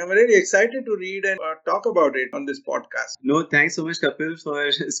 and I'm really excited to read and talk about it on this podcast. No, thanks so much, Kapil,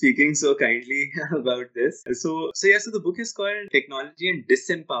 for speaking so kindly about this. So the book is called Technology and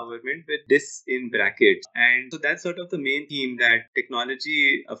Disempowerment, with dis in brackets. And so that's sort of the main theme, that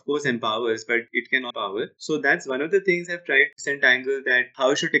technology, of course, empowers, but it can empower. So that's one of the things I've tried to disentangle, that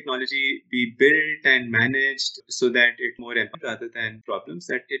how should technology be built and managed so that it more empowers rather than problems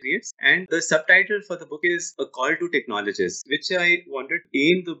that it creates. And the subtitle for the book is A Call to Technologists, which I wanted to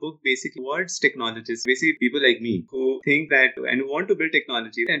aim the book basically towards technologists, basically people like me who think that and who want to build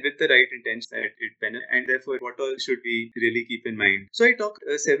technology and with the right intention that it benefits, and therefore what all should we really keep in mind. So I talk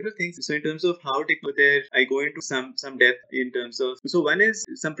several things. So in terms of how technology, I go into some depth in terms of, so one is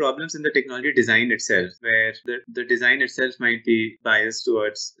some problems in the technology design itself, where the design itself might be biased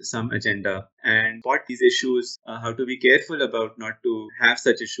towards some agenda, and what these issues, how to be careful about not to have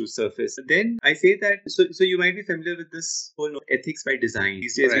such issues surface. Then I say that, so you might be familiar with this whole ethics by design.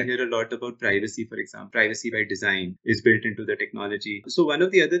 These days we hear a lot about privacy, for example. Privacy by design is built into the technology. So one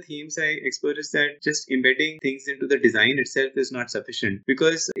of the other themes I explore is that just embedding things into the design itself is not sufficient,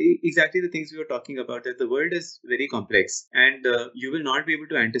 because exactly the things we were talking about, that the world is very complex, and you will not be able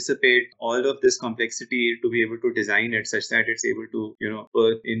to anticipate all of this complexity to be able to design it such that it's able to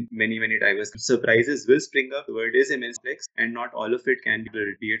work in many diverse because surprises will spring up. The world is immense complex, and not all of it can be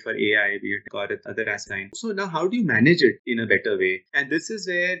built, be it for AI, be it for other aspects. So now how do you manage it in a better way? And this is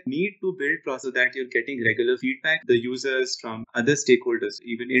where need to build process that you're getting regular feedback, the users from other stakeholders,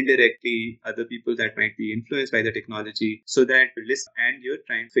 even indirectly, other people that might be influenced by the technology, so that you listen and you're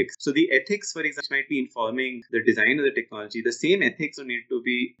trying to fix. So the ethics, for example, might be informing the design of the technology. The same ethics will need to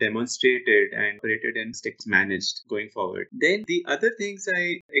be demonstrated and operated and managed going forward. Then the other things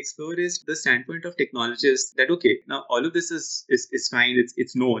I explore is the standpoint of technologists that, okay, now all of this is fine.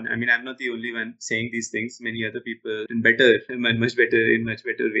 It's known. I mean, I'm not the only one saying these things. Many other people in much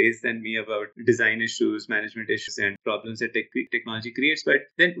better ways than me about design issues, management issues, and problems that technology creates. But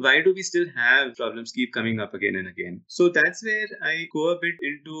then why do we still have problems keep coming up again and again? So that's where I go a bit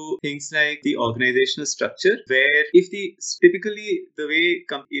into things like the organizational structure, where typically the way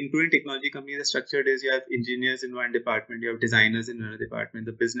including technology companies are structured is you have engineers in one department, you have designers in another department,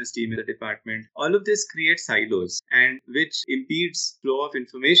 the business team in the department. All of this creates silos, and which impedes flow of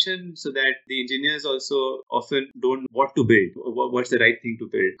information, so that the engineers also often don't know what to build, or what's the right thing to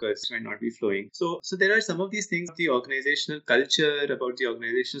build, because it might not be flowing. So there are some of these things, the organizational culture, about the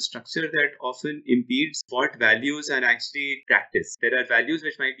organizational structure, that often impedes what values are actually practiced. There are values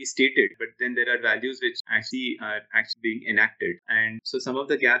which might be stated, but then there are values which actually are being enacted. And so some of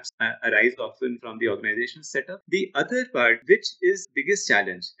the gaps arise often from the organizational setup. The other part, which is biggest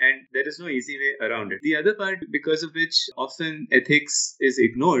challenge, and there is no easy way around it. The other part, because of which often ethics is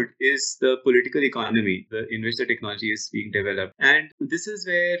ignored, is the political economy in which the technology is being developed. And this is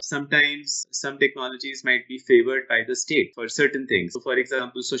where sometimes some technologies might be favored by the state for certain things. So for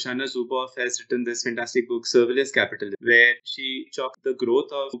example, Shoshana Zuboff has written this fantastic book, Surveillance Capitalism, where she chalked the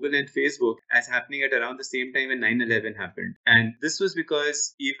growth of Google and Facebook as happening at around the same time when 9/11 happened. And this was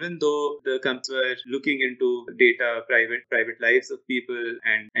because even though the companies were looking into data, private lives of people,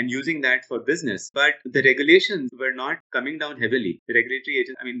 and using that for business, but the regulations were not coming down heavily. The regulatory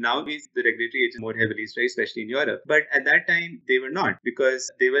agents, I mean, nowadays the regulatory agents more heavily, right, especially in Europe. But at that time, they were not, because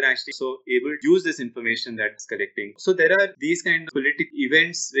they were actually so able to use this information that's collecting. So there are these kind of political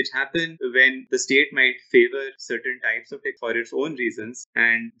events which happen when the state might favor certain types of tech for its own reasons,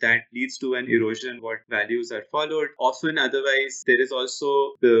 and that leads to an erosion what values are followed. Often, otherwise, there is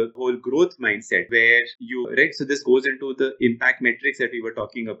also the whole growth mindset where so this goes into the impact metrics that we were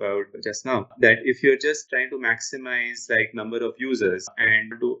talking about just now, that if you're just trying to maximize like number of users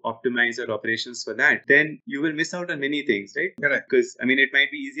and to optimize your operations for that, then you will miss out on many things, right? Correct. Because I mean, it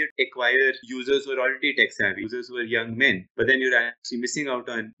might be easier to acquire users who are already tech savvy, users who are young men, but then you're actually missing out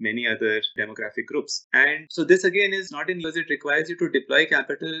on many other demographic groups. And so this again is not in because it requires you to deploy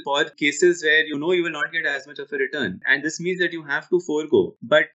capital for cases where you know you will not get as much of a return, and this means that you have to forego.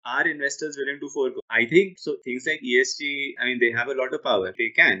 But are investors willing to forego? I think so. Things like ESG, I mean, they have a lot of power. They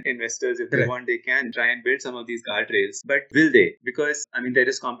can, investors, if they want, they can try and build some of these guardrails. But will they? Because I mean, there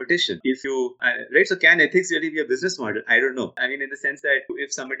is competition. If you right, so can ethics really be a business model? I don't know. I mean, in the sense that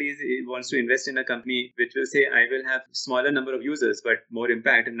if somebody wants to invest in a company which will say I will have smaller number of users but more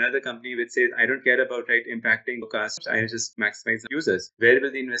impact, another company which says I don't care about impacting costs, I just maximize users, where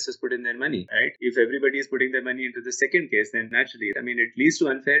will the investors put in their money? Right? If everybody is putting their money into the second case, then naturally, I mean, it leads to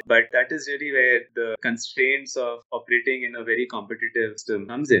unfair. But that is really where the constraints of operating in a very competitive system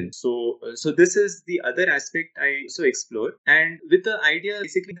comes in. So this is the other aspect I also explore, and with the idea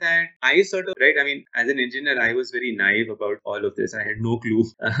basically that I sort of I mean, as an engineer, I was very naive about all of this. I had no clue.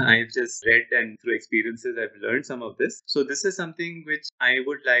 I've just read, and through experiences, I've learned some of this. So this is something which I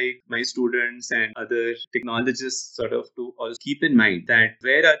would like my students and other technologists sort of to also keep in mind, that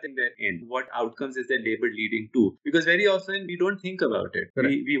where are they in? What outcomes is their labor leading to? Because very often we don't think about it.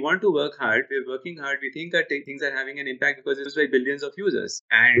 We want to work hard. We're working hard. We think that things are having an impact because it's by billions of users.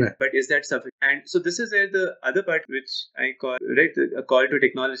 And but is that sufficient? And so this is where the other part, which I call a call to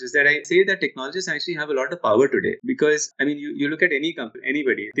technologists, that I say that technologists actually have a lot of power today. Because I mean, you look at any company,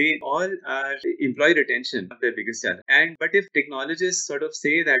 anybody, they all are employee retention of their biggest challenge. And but if technologists sort of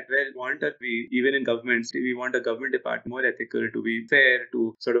say that, well, even in governments, we want a government department more ethical, to be fair,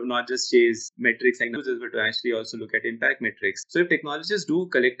 to sort of not just chase metrics like users, but to actually also look at impact metrics. So if technologists do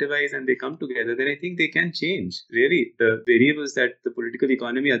collectivize and they come together, then I think they can change really the variables that the political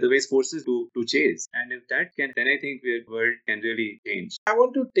economy otherwise forces to chase. And if that can, then I think the world can really change. I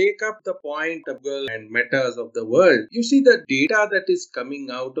want to take up the point of Google and Metas of the world. You see, the data that is coming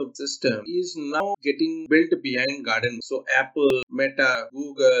out of system is now getting built behind garden. So Apple, Meta,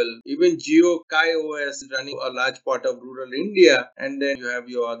 Google, even Jio, KaiOS is running a large part of rural India, and then you have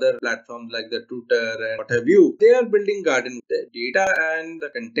your other platforms like the Twitter and what have you. They are building garden. The data and the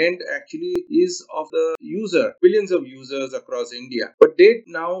content actually is of the user, billions of users across India. But they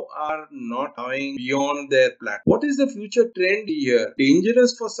now are not going beyond their platform. What is the future trend here?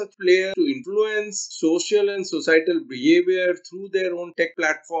 Dangerous for such players to influence social and societal behavior through their own tech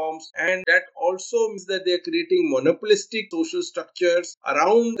platforms, and that also means that they are creating monopolistic social structures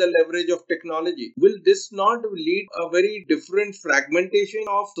around the leverage of technology. Will this not lead a very different fragmentation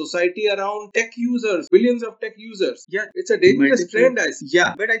of society around tech users, billions of tech users? Yeah, it's a dangerous trend, I see.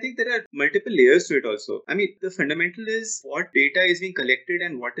 Yeah, but I think there are multiple layers to it also. I mean, the fundamental is what data is being collected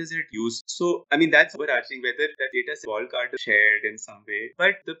and what is it used. So, I mean, that's overarching, whether that data is wall card shared in some way.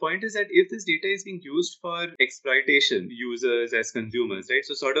 But the point is that if this data is being used for exploitation, users as consumers, right?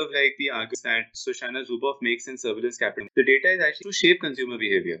 So, sort of like the argument that Shoshana Zuboff makes in Surveillance Capital, the data is actually to shape consumer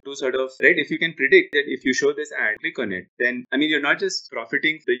behavior, to sort of, right? If you can predict that if you show this ad, click on it, then, I mean, you're not just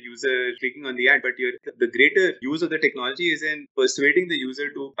profiting the user clicking on the ad, but the greater use of the technology is in persuading the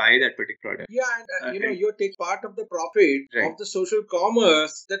user to buy that particular product. Yeah, and you take part of the profit of the social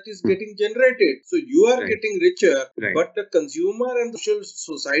commerce that is getting generated. So you are getting richer, but the consumer and social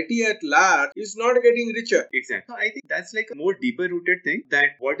society at large is not getting richer. Exactly. So I think that's like a more deeper rooted thing,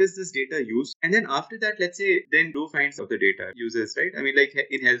 that what is this data used? And then after that, let's say, then do find some of the data users, right? I mean, like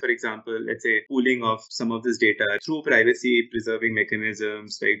in health, for example, let's say pooling of some of this data through privacy preserving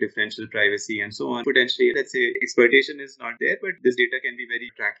mechanisms like differential privacy and so on. Potentially, let's say exploitation is not there, but this data can be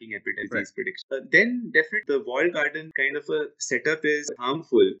very tracking epidemics predictions. Then definitely the walled garden kind of a setup is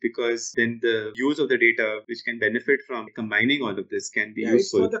harmful, because then the use of the data which can benefit from combining all of this can be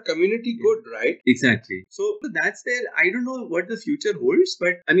useful. It's for the community good, right? Exactly. So that's where I don't know what the future holds,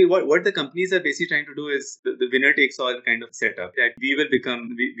 but I mean what the companies are basically trying to do is the winner takes all kind of setup, that we will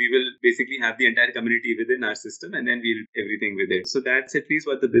basically have the entire community within our system, and then we'll everything with it. So that's at least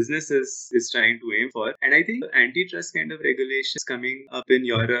what the business is trying to aim for. And I think antitrust kind of regulations coming up in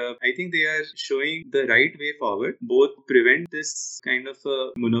Europe, I think they are showing the right way forward, both prevent this kind of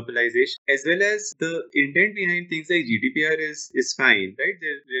monopolization, as well as the intent behind things like GDPR is fine, right?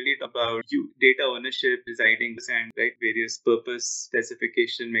 They're really about data ownership, residing, and right various purpose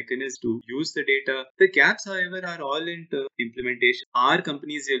specification mechanisms to use the data. The gaps, however, are all in the implementation. Are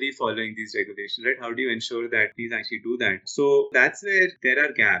companies really following these regulations, right? How do you ensure that these actually do that? So that's where there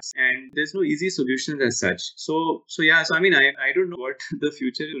are gaps, and there's no easy solution as such. So I mean, I don't know what the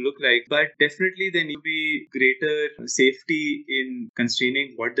future will look like, but definitely there need to be greater safety in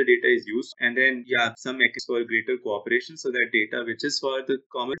constraining what the data is used, and then some mechanisms for greater cooperation, so that data which is for the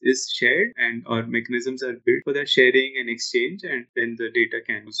common is shared, and or mechanisms are built for that sharing and exchange, and then the data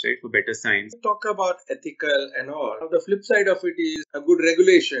can be used, right, for better science. Talk about ethical and all. Now, the flip side of it is a good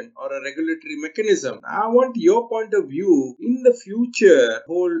regulation or a regulatory mechanism. I want your point of view in the future,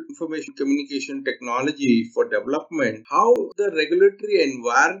 whole information communication technology for development, how the regulatory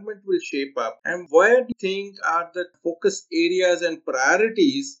environment will shape up, and where do you think are the focus areas and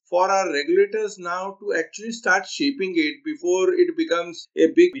priorities for our regulators now to actually start shaping it before it becomes a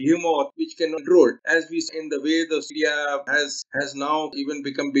big behemoth which cannot control, as we see in the way the media has now even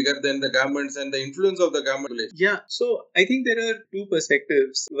become bigger than the governments and the influence of the government. Yeah, so I think there are two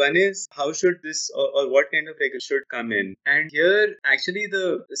perspectives. One is how should this or what kind of regulation should come in, and here actually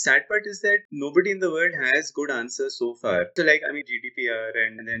the sad part is that nobody in the world has good answers so far. So like, I mean, GDPR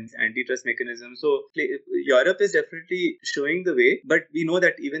and then antitrust mechanism. So Europe is definitely showing the way, but we know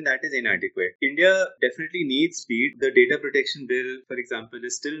that even that is inadequate. India definitely needs speed. The data protection bill, for example,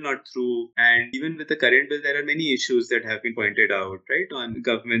 is still not through, and even with the current bill, there are many issues that have been pointed out, right, on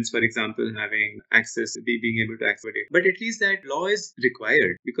governments, for example, having access, being able to access it. But at least that law is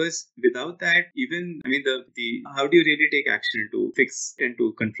required, because without that, even, I mean, the how do you really take action to fix and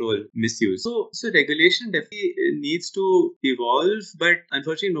to control misuse? So regulation definitely needs to evolve, but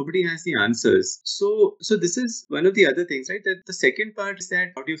unfortunately nobody has the answers. So this is one of the other things, right? That the second part is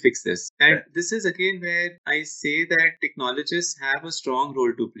that how do you fix this? And this is again where I say that technologists have a strong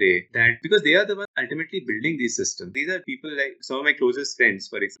role to play, that because they are the ones ultimately building these systems. These are people like some of my closest friends,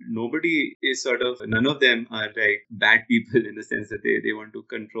 for example. None of them are like bad people in the sense that they want to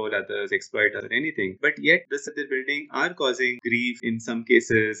control others, exploit others, or anything. But yet the stuff they're building are causing grief in some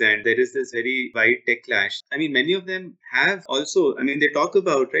cases, and there is this very wide tech clash. I mean, many of them have also, I mean, they talk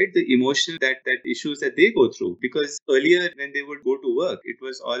about, right, the emotional that issues that they go through, because earlier when they would go to work, it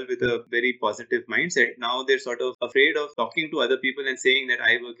was all with a very very positive mindset. Now they're sort of afraid of talking to other people and saying that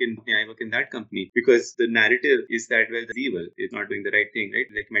I work in that company, because the narrative is that, well, the evil is not doing the right thing, right?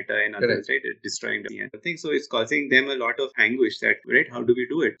 Like Meta and others, right? It's destroying the thing. So it's causing them a lot of anguish that, right, how do we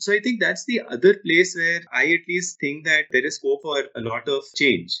do it? So I think that's the other place where I at least think that there is scope for a lot of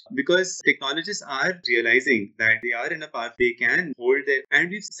change, because technologists are realizing that they are in a path they can hold their, and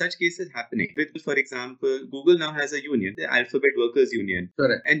we've such cases happening. With, for example, Google now has a union, the Alphabet Workers Union.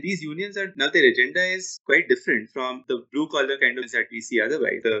 Correct. And these unions are, now their agenda is quite different from the blue collar kind of that we see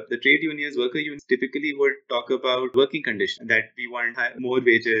otherwise. The trade unions, worker unions typically would talk about working conditions, that we want more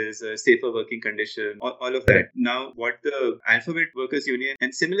wages, safer working conditions, all of that. Now, what the Alphabet Workers Union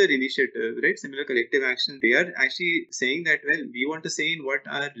and similar initiatives, right, similar collective action, they are actually saying that, well, we want to say in what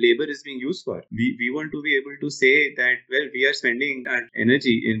our labor is being used for. We want to be able to say that, well, we are spending our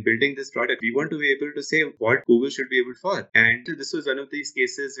energy in building this product. We want to be able to say what Google should be able for. And this was one of these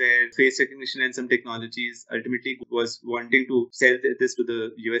cases where face recognition and some technologies ultimately was wanting to sell this to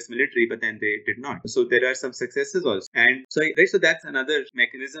the US military, but then they did not. So there are some successes also. And so, right, so that's another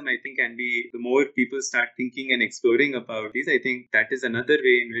mechanism I think can be, the more people start thinking and exploring about these, I think that is another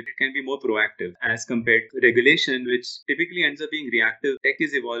way in which it can be more proactive as compared to regulation, which typically ends up being reactive. Tech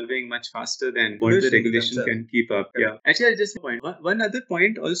is evolving much faster than what the regulation can keep up. Yeah. Actually, I'll just point one other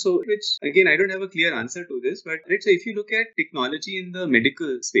point also, which again, I don't have a clear answer to this, but right, so if you look at technology in the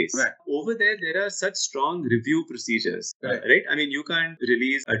medical space, right, over there are such strong review procedures, right? I mean, you can't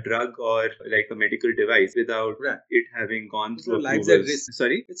release a drug or like a medical device without it having gone through lives at risk.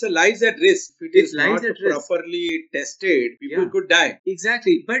 Sorry? It's a lives at risk. If it is not properly tested, people could die.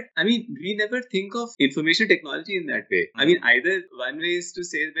 Exactly. But I mean, we never think of information technology in that way. I mean, either one way is to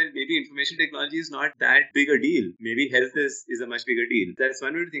say, well, maybe information technology is not that big a deal. Maybe health is a much bigger deal. That's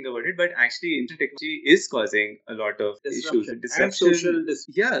one way to think about it. But actually, information technology is causing a lot of issues. Disruption. And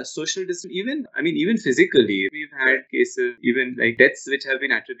social disruption. Even physically, we've had cases, even like deaths which have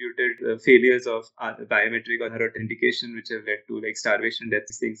been attributed, failures of biometric or authentication, which have led to like starvation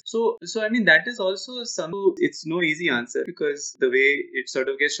deaths, things. So I mean, that is also it's no easy answer, because the way it sort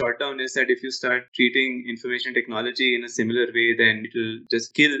of gets shot down is that if you start treating information technology in a similar way, then it will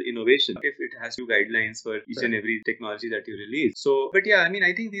just kill innovation if it has new guidelines for each and every technology that you release. So, but yeah, I mean,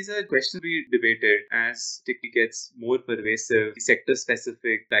 I think these are questions we debated as tech gets more pervasive, sector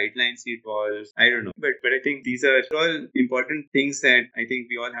specific guidelines evolve. I don't know, but I think these are all important things that I think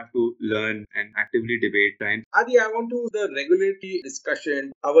we all have to learn and actively debate. Adi, I want to the regulatory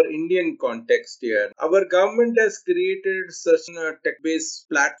discussion, our Indian context here. Our government has created certain tech-based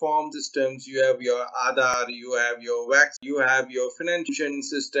platform systems. You have your Aadhaar, you have your VAX, you have your financial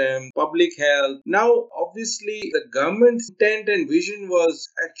system, public health. Now, obviously, the government's intent and vision was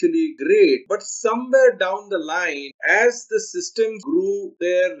actually great, but somewhere down the line, as the systems grew,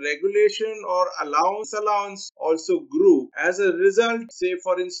 their regulation or allowance also grew. As a result, say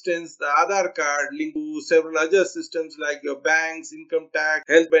for instance, the Aadhaar card linked to several other systems like your banks, income tax,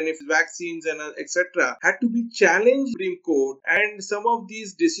 health benefits, vaccines, and etc. had to be challenged Supreme Court, and some of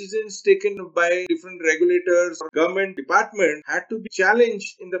these decisions taken by different regulators or government department had to be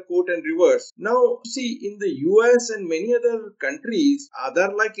challenged in the court and reversed. Now, see, in the US and many other countries,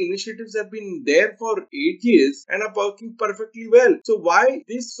 Aadhaar-like initiatives have been there for ages and are working perfectly well. So why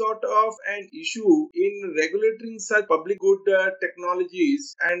this sort of an issue in regulating such public good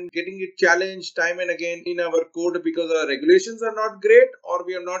technologies and getting it challenged time and again in our code because our regulations are not great, or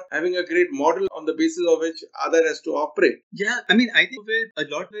we are not having a great model on the basis of which Aadhaar has to operate? Yeah, I mean, I think with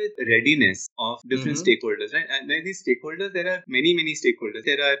a lot with readiness of different stakeholders, right? And when these stakeholders, there are many stakeholders.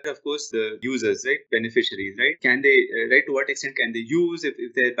 There are, of course, the users, right? Beneficiaries, right? Can they, right? To what extent can they use? If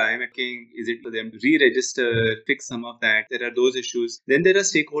they're biometricing, is it for them to re-register, fix some of that? There are those issues. Then there are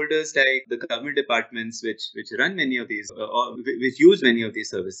stakeholders like the government departments, which run many of these, or which use many of these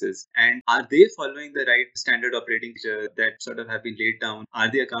services. And are they following the right standard operating procedure that sort of have been laid down? Are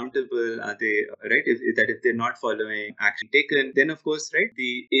they accountable? Are they, right? If they're not following action taken, then of course, right,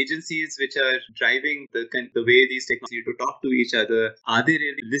 the agencies which are driving the way these technologies need to talk to each other, are they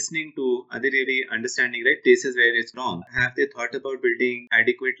really listening to, are they really understanding, right, places where it's wrong? Have they thought about building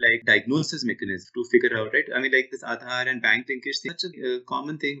adequate like diagnosis mechanisms to figure out, right? I mean, like this Aadhaar and bank linkage, such a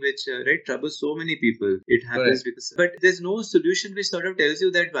common thing which right, troubles so many people. It happens because, but there's no solution which sort of tells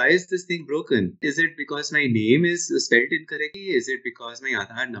you that why is this thing broken? Is it because my name is spelled incorrectly? Is it because my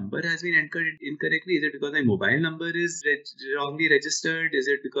Aadhaar number has been entered incorrectly? Is it because my mobile number is wrongly registered? Is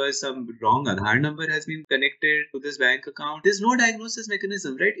it because some wrong Aadhaar number has been connected to this bank account? There's no diagnosis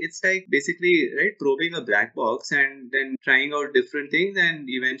mechanism, right? It's like basically, right, probing a black box and then trying out different things, and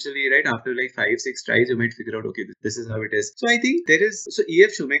eventually, right, after like 5-6 tries, you might figure out, okay, this is how it is. So I think there is, so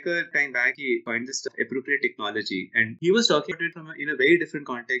Jeff Schumacher time back, he coined this term appropriate technology, and he was talking about it in a very different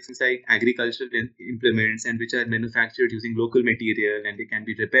context. It's like agricultural implements and which are manufactured using local material and they can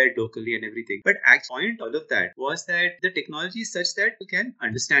be repaired locally and everything. But actually, point all of that was that the technology is such that people can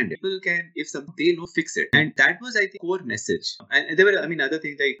understand it. People can, if something they know, fix it, and that was, I think, core message. And there were, other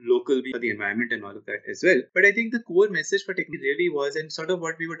things like local for the environment and all of that as well. But I think the core message for technology really was, and sort of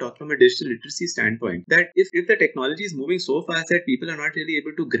what we were talking from a digital literacy standpoint, that if the technology is moving so fast that people are not really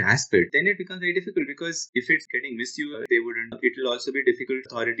able to grasp it, then it becomes very difficult, because if it's getting misused, they wouldn't. It will also be difficult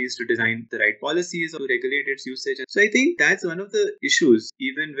for authorities to design the right policies or to regulate its usage. So I think that's one of the issues,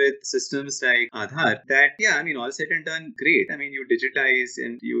 even with systems like Aadhaar, that all said and done, great. You digitize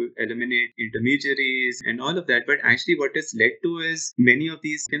and you eliminate intermediaries and all of that, but actually what it's led to is many of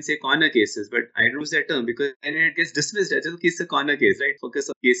these, you can say, corner cases, but I don't use that term because then it gets dismissed as a corner case, right? Focus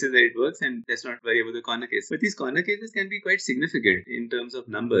on cases that it works and let's not worry about the corner case. But these corner cases can be quite significant in terms of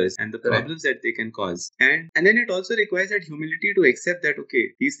numbers and the problems that they can cause. And then it also requires that humility to accept that, okay,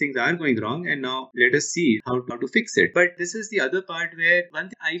 these things are going wrong and now let us see how to fix it. But this is the other part where one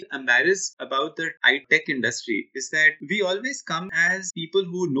thing I'm embarrassed about the tech industry is that we always come as people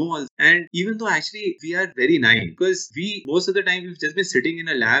who know all, and even though actually we are very naive, because we most of the time we've just been sitting in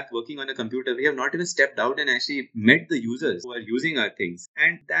a lab working on a computer. We have not even stepped out and actually met the users who are using our things.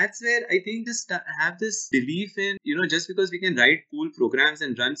 And that's where I think just have this belief in, just because we can write cool programs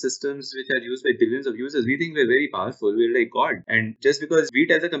and run systems which are used by billions of users, we think we're very powerful, we're like God, and just because we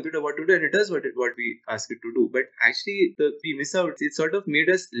tell the computer what to do and it does what we ask it to do. But actually we miss out. It sort of made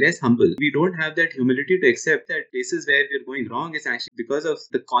us less humble. We don't have that humility to accept that places where we're going wrong is actually because of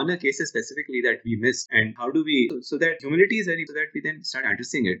the corner cases specifically that we missed. And how do we, so that humility is very, so that we then start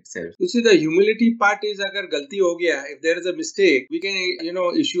addressing it itself. You see, the humility part is, agar galti ho gaya, if there is a mistake, we can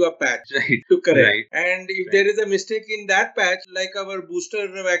issue a patch to correct. Right. And if there is a mistake in that patch, like our booster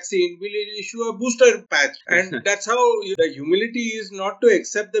vaccine, we'll issue a booster patch. And that's how the humility is not to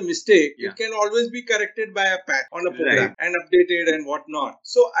accept the mistake. It can always be corrected by a patch on a program and updated and whatnot.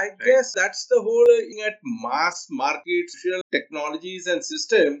 So I guess that's the whole at mass market social technologies and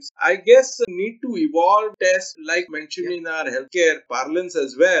systems. I guess need to evolve, test, like mentioned in our healthcare parlance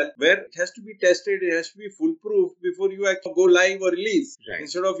as well, where it has to be tested, it has to be foolproof before you actually go live or release.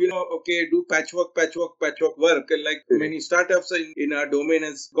 Instead of, do patchwork work, like many startups in our domain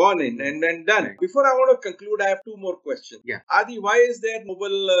has gone in and then done. Before I want to conclude, I have two more questions. Adi, why is there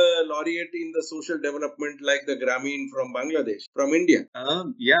Nobel laureate in the social development like the Grameen from Bangladesh, from India? I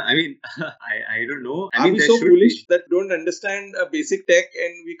don't know. Are we so foolish that don't understand a basic tech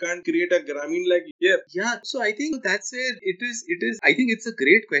and we can't create a Grameen like here? Yeah, so I think that's where it is. I think it's a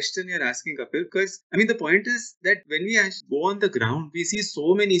great question you're asking, Kapil, because the point is that when we actually go on the ground, we see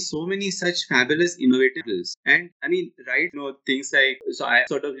so many such fabulous innovatives. And things like, so I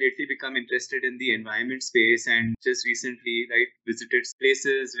sort of lately become interested in the environment space and just recently, visited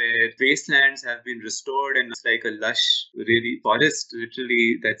places where wastelands have been restored and it's like a lush, really forest,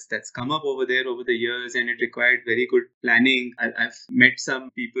 literally, that's come up over there over the years, and it required very good planning. I've met some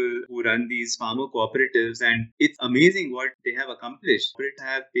people who run these farmer cooperatives, and it's amazing what they have accomplished.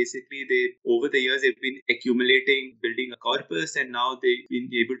 Over the years, they've been accumulating, building a corpus, and now they've been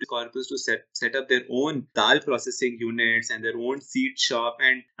able to set up their own dal processing units and their own seed shop.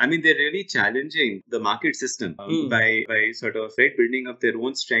 And they're really challenging the market system by sort of building up their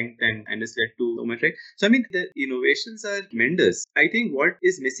own strength, and it's led to so much, right? So the innovations are tremendous. I think what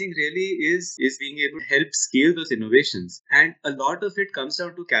is missing really is being able to help scale those innovations, and a lot of it comes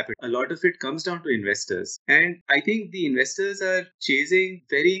down to capital. A lot of it comes down to investors, and I think the investors are chasing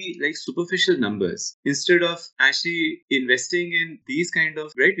very superficial numbers instead of actually investing in these kind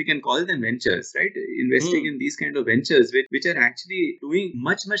of, we can call them ventures, investing in these kind of ventures which are actually doing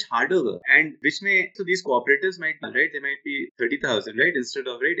much harder work, and so these cooperatives might they might be 30,000, instead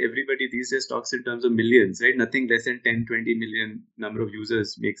of everybody these days talks in terms of millions, nothing less than 10-20 million number of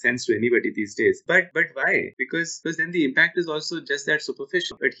users makes sense to anybody these days. But why? Because then the impact is also just that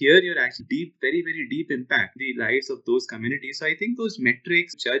superficial. But here you're actually deep, very deep impact the lives of those communities. So I think those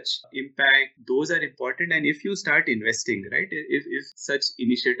metrics, judge impact, those are important. And if you start investing, if such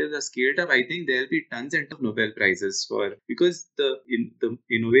initiatives are scaled up, I think there'll be tons and tons of Nobel Prizes because the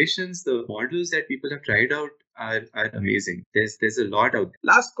innovations, the models that people have tried out are amazing. There's a lot out there.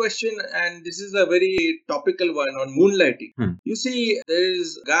 Last question, and this is a very topical one on moonlighting. You see, there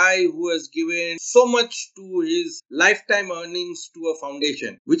is a guy who has given so much to his lifetime earnings to a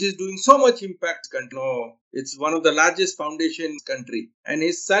foundation, which is doing so much impact. It's one of the largest foundations in the country. And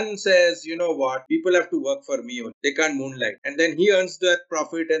his son says, you know what, people have to work for me. They can't moonlight. And then he earns that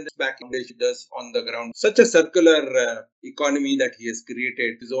profit and this back foundation does on the ground. Such a circular economy that he has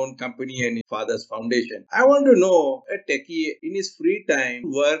created, his own company and his father's foundation. I want to know a techie in his free time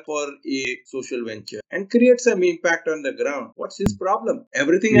work for a social venture and create some impact on the ground. What's his problem?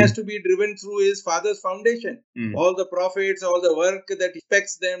 Everything has to be driven through his father's foundation. All the profits, all the work that he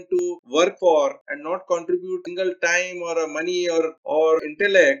expects them to work for and not contribute single time or a money or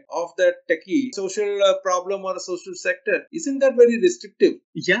intellect of that techie social problem or social sector. Isn't that very restrictive?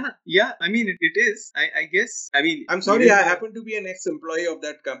 Yeah. I mean, it is. I guess. I mean, I'm sorry, I happen to be an ex-employee of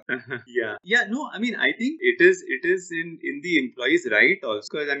that company. Yeah. No, I mean, I think it is in the employee's right also,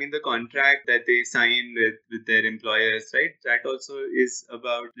 because I mean the contract that they sign with their employers, right? That also is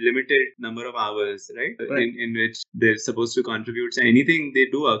about limited number of hours, right? In which they're supposed to contribute. So anything they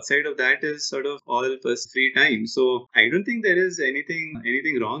do outside of that is sort of all free time. So I don't think there is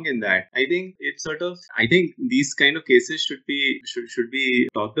anything wrong in that. I think it's sort of, I think these kind of cases should be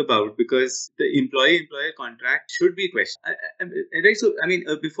talked about, because the employer contract should be questioned. Right. So I mean,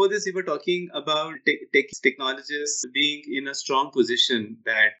 before this we were talking about technologists being in a strong position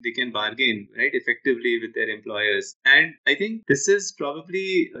that they can bargain, right, effectively with their employers. And I think this is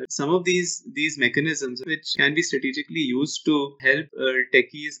probably some of these mechanisms which can be strategically used to help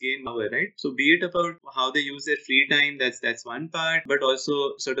techies gain power, right? So be it about how they use their free time, that's one part, but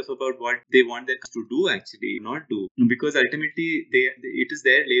also sort of about what they want them to do, actually not do, because ultimately it is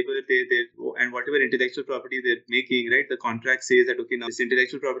their labor, and whatever intellectual property they're making, right? The contract says that, okay, now this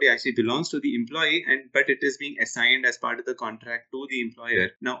intellectual property actually belongs to the employee, but it is being assigned as part of the contract to the employer.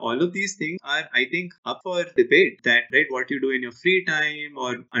 Now all of these things are, I think, up for debate, that, right, what you do in your free time,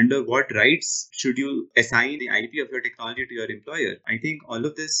 or under what rights should you assign the IP of your technology to your employer. I think all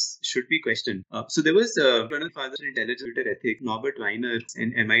of this should be questioned. So there was one of the fathers in intelligence ethics, Norbert Weiner,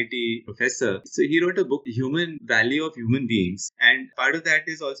 an MIT professor. So he wrote a book, Human Value of Human Beings, and part of that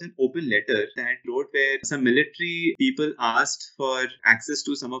is also an open letter that he wrote where some military people asked for access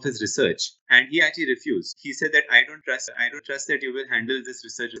to some of his research, and he actually refused. He said that I don't trust that you will handle this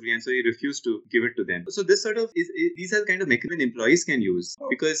research, and so he refused to give it to them. So this sort of these are kind of mechanisms employees can use,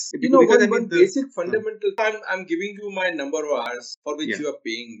 because one basic fundamental. I'm giving you my number of hours for which you are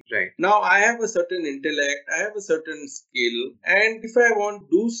paying me. Right. Now I have a certain intellect, I have a certain skill, and if I want to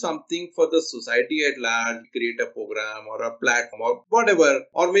do something for the society at large, create a program or a platform or whatever,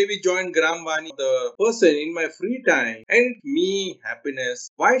 or maybe join Gramvani, the person in my free time, and me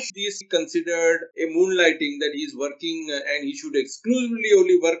happiness, why should this be considered a moonlighting that he's working and he should exclusively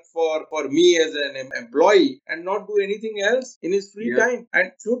only work for me as an employee and not do anything else in his free time?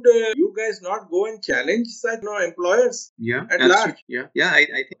 And should you guys not go and challenge such employers at large? I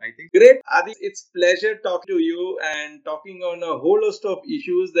think great. Adi, it's pleasure talking to you and talking on a whole host of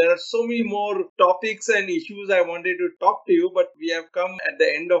issues. There are so many more topics and issues I wanted to talk to you, but we have come at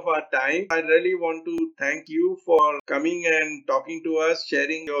the end of our time. I really want to thank you for coming and talking to us,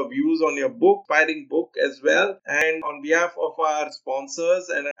 sharing your views on your book, inspiring book as well. And on behalf of our sponsors,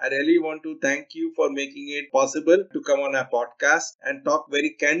 and I really want to thank you for making it possible to come on our podcast and talk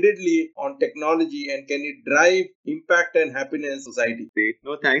very candidly on technology and can it drive impact and happiness in society. Great.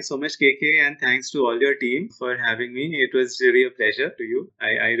 No, thanks so much, KK, and thanks to all your team for having me. It was really a pleasure to you.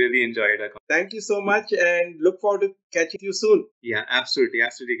 I really enjoyed it. Thank you so much, and look forward to catching you soon. Yeah, absolutely,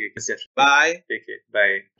 KK. Bye. Take care. Bye.